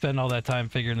really don't want to spend all that time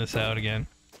figuring this out again.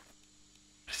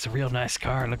 It's a real nice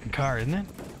car, looking car, isn't it?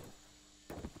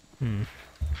 Hmm.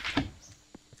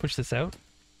 Push this out?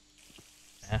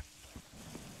 Yeah.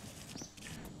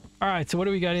 Alright, so what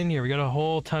do we got in here? We got a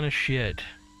whole ton of shit.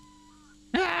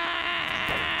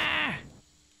 Ah!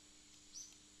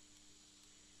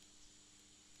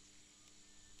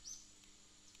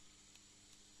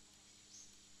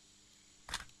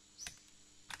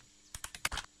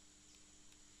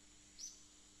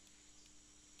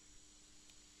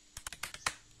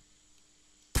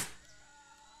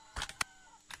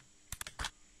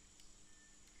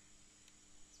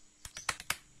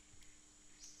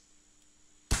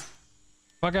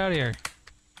 Fuck out of here.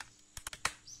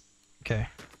 Okay.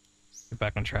 Get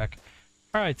back on track.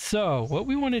 Alright, so what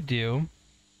we want to do...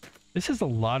 This is a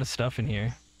lot of stuff in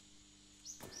here.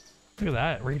 Look at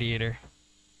that radiator.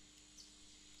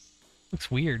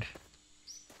 Looks weird.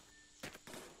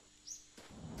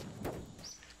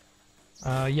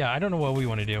 Yeah, I don't know what we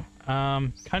want to do.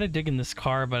 Kind of digging this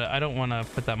car, but I don't want to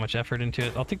put that much effort into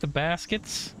it. I'll take the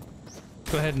baskets.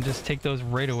 Go ahead and just take those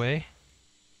right away.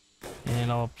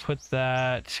 And I'll put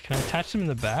that... Can I attach them in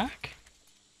the back?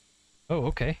 Oh,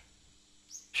 okay.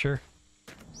 Sure.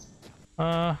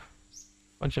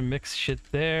 Bunch of mixed shit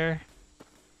there.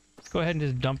 Let's go ahead and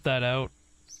just dump that out.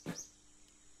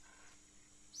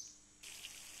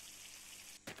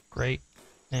 Great.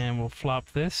 And we'll flop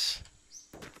this.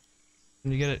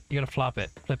 And you gotta flop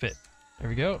it. Flip it. There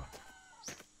we go.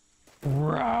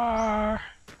 Rawr!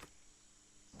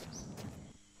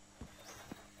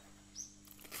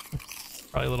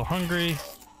 Probably a little hungry.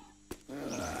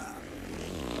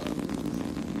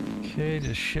 Okay,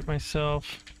 just shit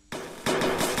myself.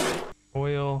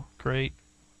 Oil, great.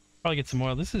 Probably get some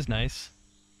oil. This is nice.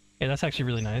 Yeah, that's actually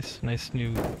really nice. Nice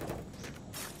new...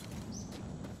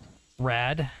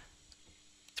 Rad.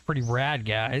 It's pretty rad,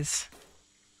 guys.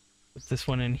 Put this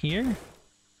one in here.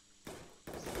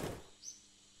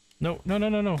 No, no, no,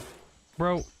 no, no.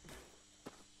 Bro.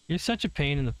 You're such a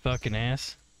pain in the fucking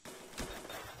ass.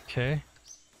 Okay.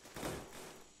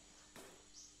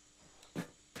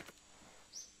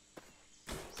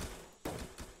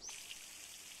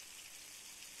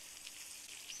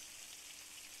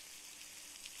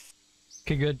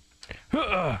 Okay, good.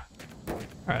 Alright,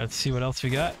 let's see what else we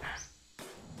got.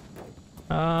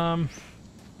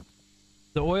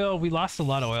 The oil, we lost a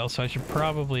lot of oil, so I should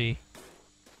probably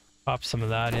pop some of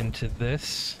that into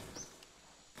this.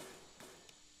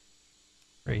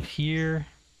 Right here.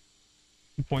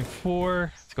 2.4.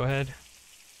 Let's go ahead.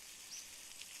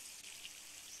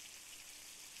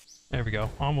 There we go.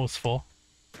 Almost full.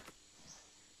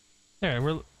 There,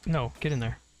 no, get in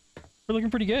there. We're looking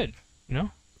pretty good, you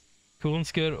know?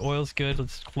 Coolant's good, oil's good.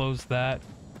 Let's close that.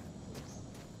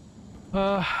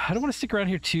 I don't want to stick around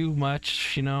here too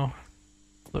much, you know?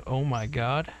 Oh my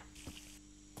god.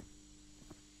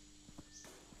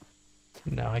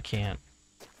 No, I can't.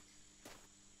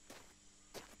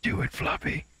 Do it,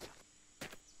 Floppy.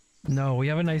 No, we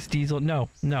have a nice diesel. No,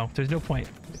 there's no point.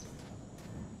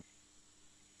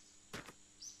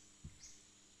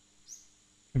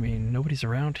 I mean, nobody's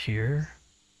around here.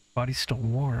 Body's still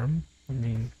warm. I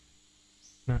mean...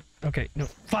 No, okay, no.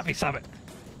 Floppy, stop it!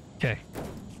 Okay.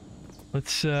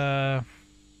 Let's, That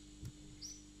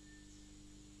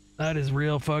is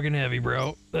real fucking heavy,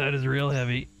 bro. That is real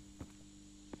heavy.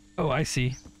 Oh, I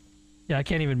see. Yeah, I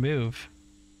can't even move.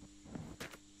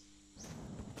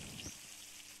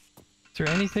 Is there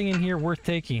anything in here worth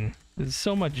taking? There's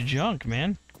so much junk,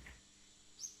 man.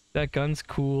 That gun's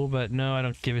cool, but no, I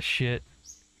don't give a shit.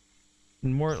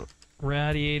 More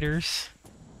radiators.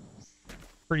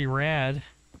 Pretty rad.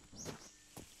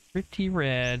 Pretty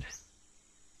rad.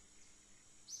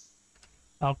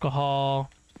 Alcohol.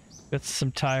 Got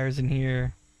some tires in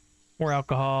here. More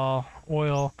alcohol.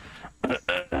 Oil.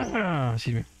 Excuse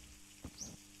me.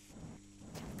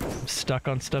 I'm stuck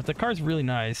on stuff. The car's really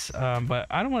nice, but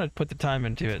I don't want to put the time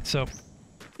into it. So,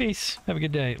 peace. Have a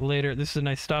good day. Later. This is a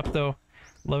nice stop, though.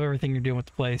 Love everything you're doing with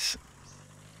the place.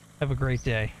 Have a great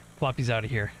day. Floppy's out of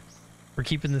here. We're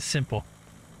keeping this simple.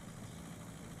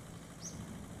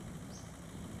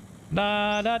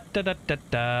 Da da da da da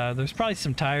da. There's probably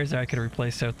some tires that I could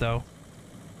replace out, though.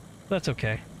 That's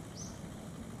okay.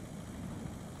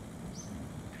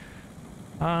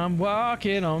 I'm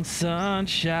walking on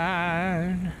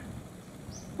sunshine.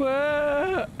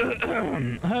 Whoa.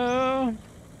 Oh.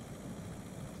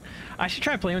 I should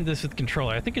try playing with this with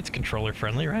controller. I think it's controller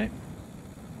friendly, right?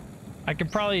 I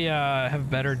could probably have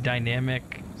better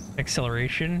dynamic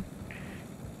acceleration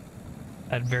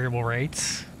at variable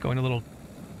rates, going a little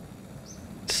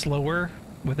slower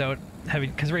without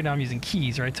having, because right now I'm using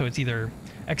keys, right? So it's either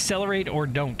accelerate or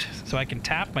don't. So I can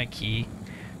tap my key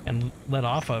and let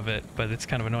off of it, but it's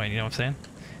kind of annoying, you know what I'm saying?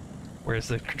 Whereas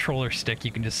the controller stick,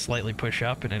 you can just slightly push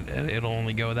up and it'll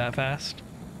only go that fast.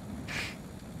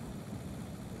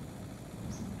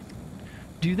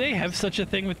 Do they have such a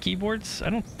thing with keyboards? I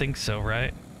don't think so,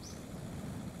 right?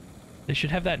 They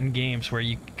should have that in games where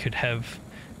you could have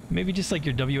maybe just like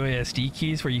your WASD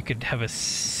keys where you could have a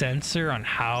sensor on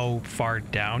how far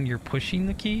down you're pushing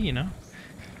the key, you know?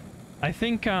 I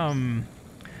think, because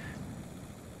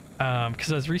I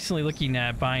was recently looking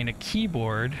at buying a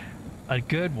keyboard, a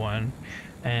good one,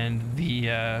 and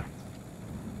the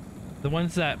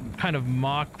ones that kind of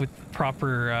mock with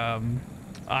proper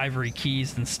ivory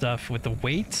keys and stuff with the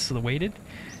weights, the weighted.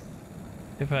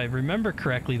 If I remember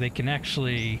correctly, they can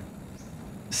actually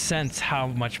sense how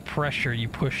much pressure you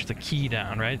push the key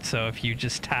down, right? So if you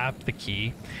just tap the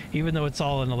key, even though it's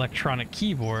all an electronic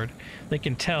keyboard, they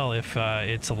can tell if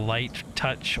it's a light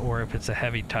touch or if it's a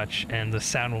heavy touch, and the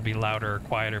sound will be louder or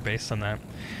quieter based on that.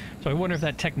 So I wonder if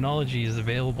that technology is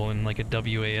available in like a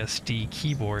WASD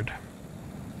keyboard.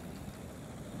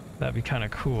 That'd be kind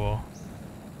of cool.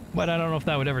 But I don't know if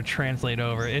that would ever translate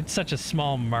over. It's such a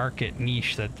small market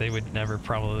niche that they would never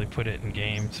probably put it in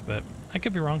games, but I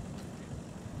could be wrong.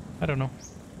 I don't know.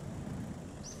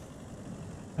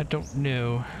 I don't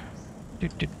know. The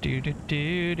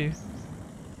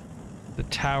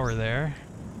tower there.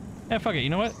 Yeah, fuck it. You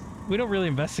know what? We don't really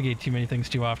investigate too many things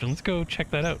too often. Let's go check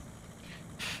that out.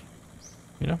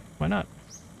 You know, why not?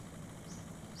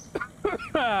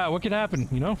 What could happen,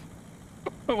 you know?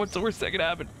 What's the worst that could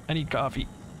happen? I need coffee.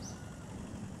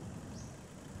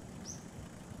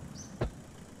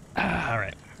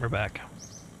 Alright, we're back.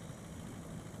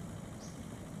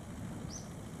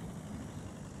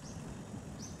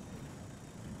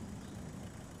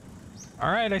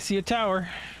 Alright, I see a tower.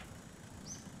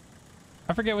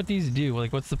 I forget what these do.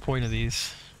 Like, what's the point of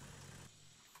these?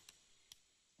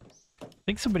 I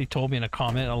think somebody told me in a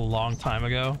comment a long time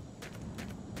ago.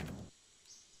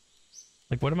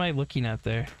 Like, what am I looking at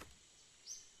there?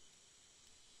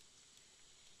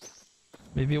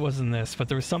 Maybe it wasn't this, but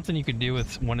there was something you could do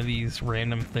with one of these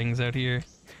random things out here.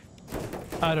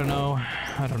 I don't know.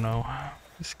 I don't know.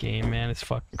 This game, man, is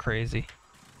fucking crazy.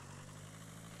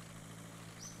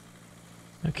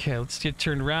 Okay, let's get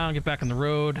turned around, get back on the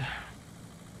road.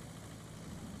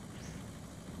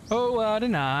 Oh, what a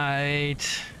night.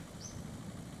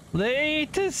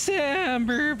 Late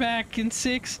December back in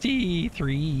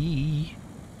 63.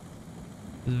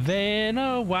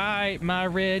 Vanna White, my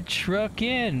red truck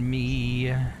and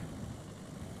me.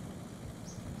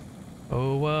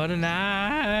 Oh, what a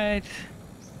night.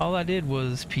 All I did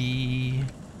was pee.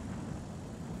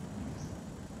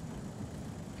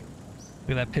 Look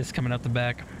at that piss coming out the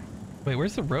back. Wait,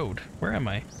 where's the road? Where am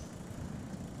I?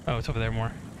 Oh, it's over there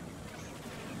more.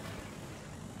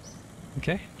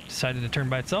 Okay, decided to turn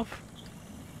by itself.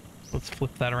 Let's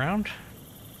flip that around.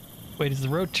 Wait, is the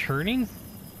road turning?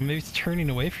 Maybe it's turning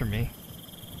away from me.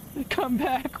 Come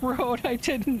back, road. I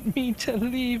didn't mean to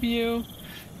leave you.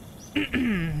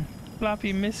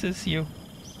 Floppy misses you.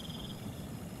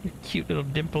 Your cute little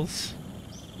dimples.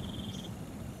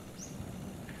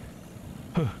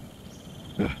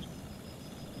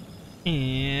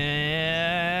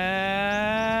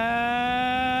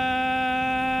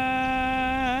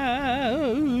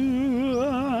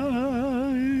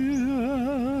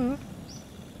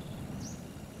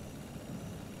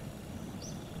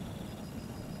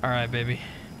 Alright, baby.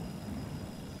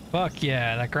 Fuck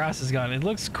yeah, that grass is gone. It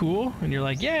looks cool, and you're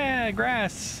like, yeah,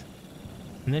 grass.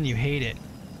 And then you hate it.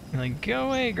 You're like, go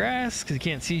away, grass, because you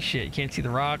can't see shit. You can't see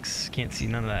the rocks, can't see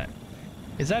none of that.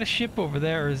 Is that a ship over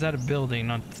there, or is that a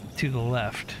building on to the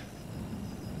left?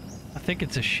 I think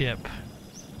it's a ship.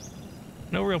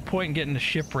 No real point in getting a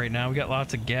ship right now. We got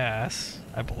lots of gas,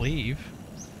 I believe.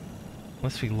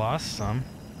 Unless we lost some.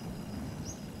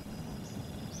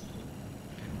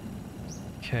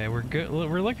 Okay, we're good.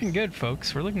 We're looking good,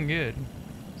 folks. We're looking good.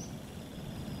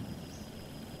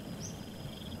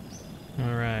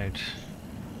 All right.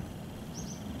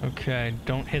 Okay,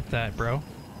 don't hit that, bro.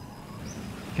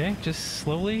 Okay, just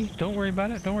slowly. Don't worry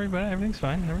about it. Don't worry about it. Everything's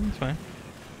fine. Everything's fine.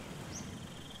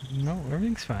 No,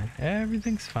 everything's fine.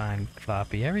 Everything's fine,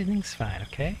 Floppy. Everything's fine,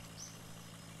 okay?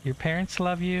 Your parents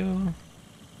love you.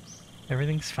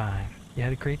 Everything's fine. You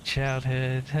had a great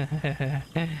childhood.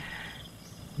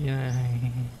 Yeah.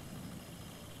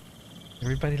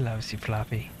 Everybody loves you,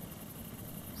 Floppy.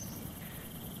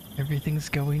 Everything's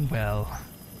going well.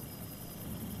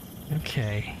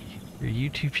 Okay. Your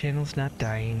YouTube channel's not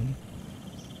dying.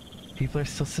 People are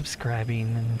still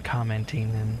subscribing and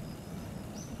commenting and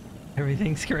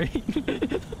everything's great.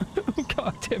 Oh,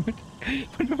 God damn it.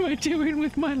 What am I doing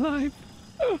with my life?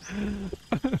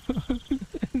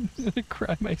 I'm gonna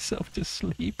cry myself to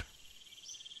sleep.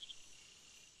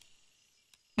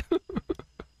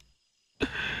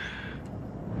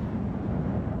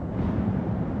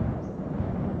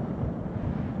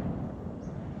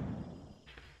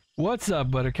 What's up,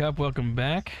 Buttercup? Welcome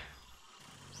back.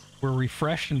 We're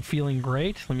refreshed and feeling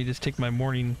great. Let me just take my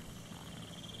morning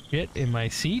shit in my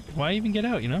seat. Why even get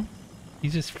out, you know?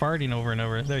 He's just farting over and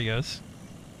over. There he goes.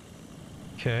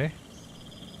 Okay.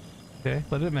 Okay,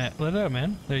 let it out,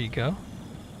 man. There you go.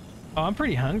 Oh, I'm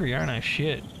pretty hungry, aren't I?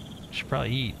 Shit. Should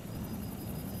probably eat.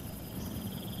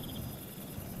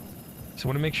 So I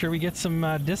want to make sure we get some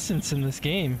distance in this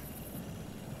game.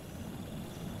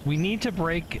 We need to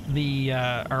break the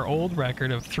our old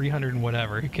record of 300 and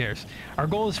whatever. Who cares? Our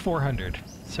goal is 400.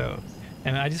 So,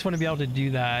 and I just want to be able to do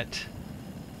that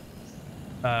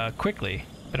quickly.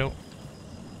 I don't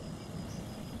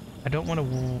want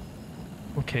to.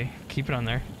 Okay, keep it on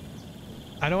there.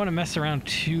 I don't want to mess around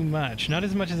too much. Not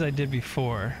as much as I did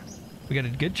before. We got a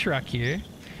good truck here.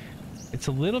 It's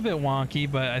a little bit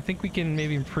wonky, but I think we can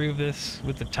maybe improve this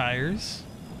with the tires.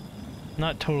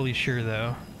 Not totally sure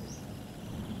though.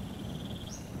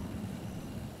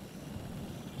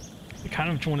 I kind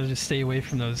of wanted to stay away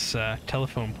from those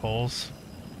telephone poles.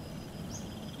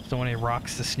 Just don't want any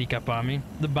rocks to sneak up on me.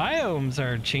 The biomes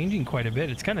are changing quite a bit.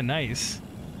 It's kind of nice.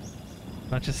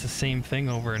 Not just the same thing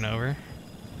over and over.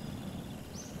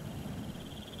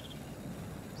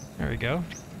 There we go.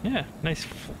 Yeah, nice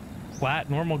flat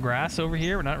normal grass over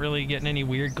here. We're not really getting any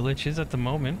weird glitches at the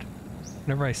moment.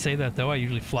 Whenever I say that though, I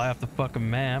usually fly off the fucking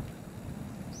map.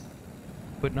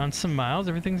 Putting on some miles,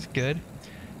 everything's good.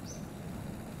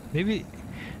 Maybe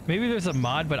there's a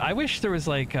mod, but I wish there was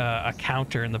like a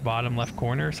counter in the bottom left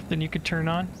corner or something you could turn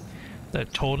on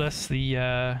that told us the, you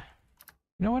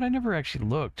know what, I never actually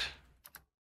looked.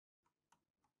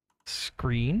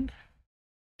 Screen,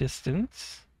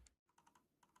 distance,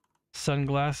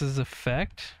 sunglasses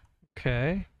effect,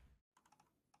 okay.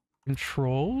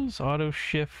 Controls, auto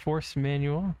shift, force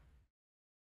manual.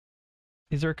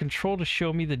 Is there a control to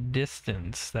show me the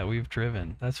distance that we've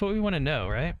driven? That's what we want to know,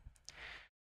 right?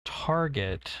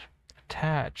 Target,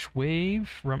 attach,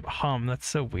 wave, hum, that's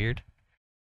so weird.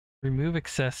 Remove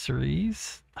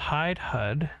accessories, hide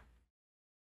HUD,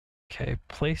 Okay,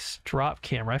 place drop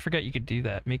camera. I forgot you could do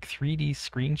that. Make 3D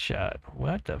screenshot.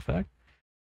 What the fuck?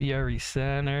 BRE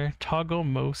center. Toggle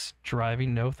most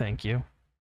driving. No, thank you.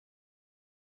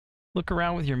 Look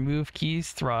around with your move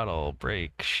keys. Throttle,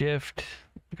 brake, shift.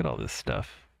 Look at all this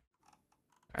stuff.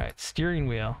 Alright, steering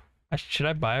wheel. Should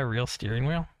I buy a real steering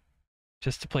wheel?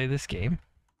 Just to play this game?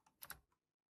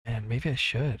 Man, maybe I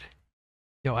should.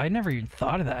 Yo, I never even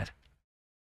thought of that.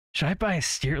 Should I buy a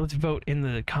steer? Let's vote in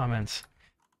the comments.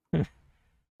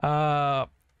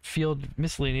 Field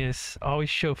miscellaneous. Always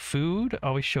show food.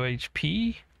 Always show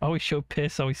HP. Always show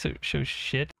piss. Always show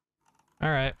shit.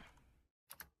 Alright.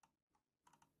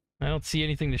 I don't see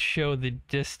anything to show the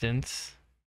distance.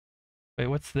 Wait,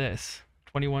 what's this?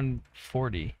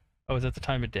 2140. Oh, is that the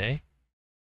time of day?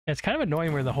 Yeah, it's kind of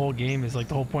annoying where the whole game is like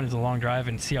the whole point is a long drive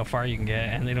and see how far you can get,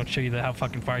 and they don't show you how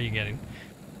fucking far you're getting.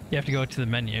 You have to go to the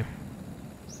menu.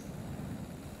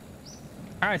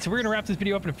 Alright, so we're gonna wrap this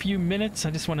video up in a few minutes.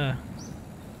 I just want to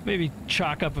maybe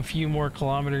chalk up a few more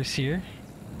kilometers here.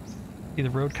 See, the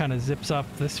road kind of zips up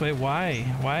this way. Why?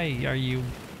 Why are you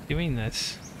doing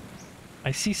this?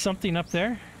 I see something up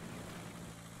there.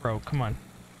 Bro, come on.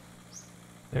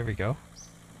 There we go.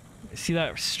 I see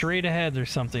that straight ahead or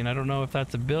something. I don't know if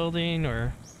that's a building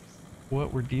or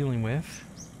what we're dealing with.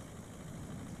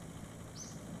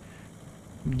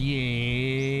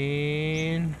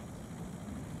 Yeah.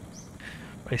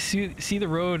 I see the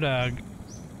road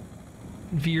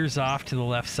veers off to the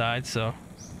left side, so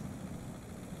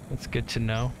that's good to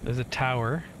know. There's a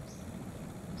tower.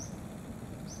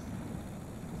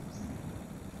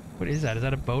 What is that? Is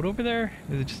that a boat over there?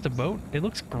 Is it just a boat? It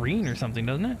looks green or something,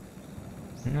 doesn't it?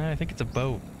 No, I think it's a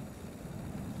boat.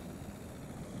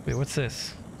 Wait, what's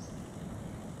this?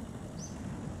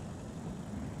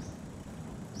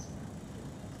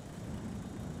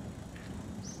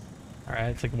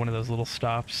 Alright, it's like one of those little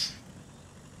stops.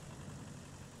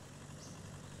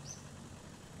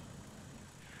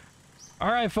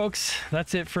 Alright, folks,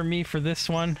 that's it for me for this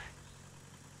one.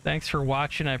 Thanks for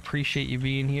watching. I appreciate you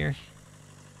being here.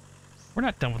 We're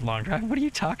not done with Long Drive. What are you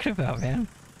talking about, man?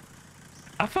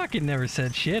 I fucking never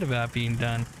said shit about being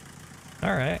done.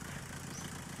 Alright.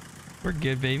 We're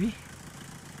good, baby.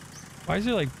 Why is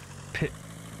there like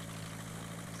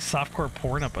softcore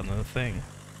porn up on the thing?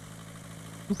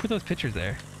 Who put those pictures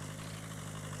there?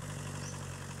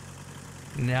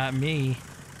 Not me.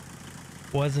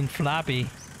 Wasn't Floppy.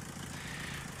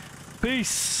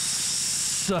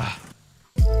 Peace.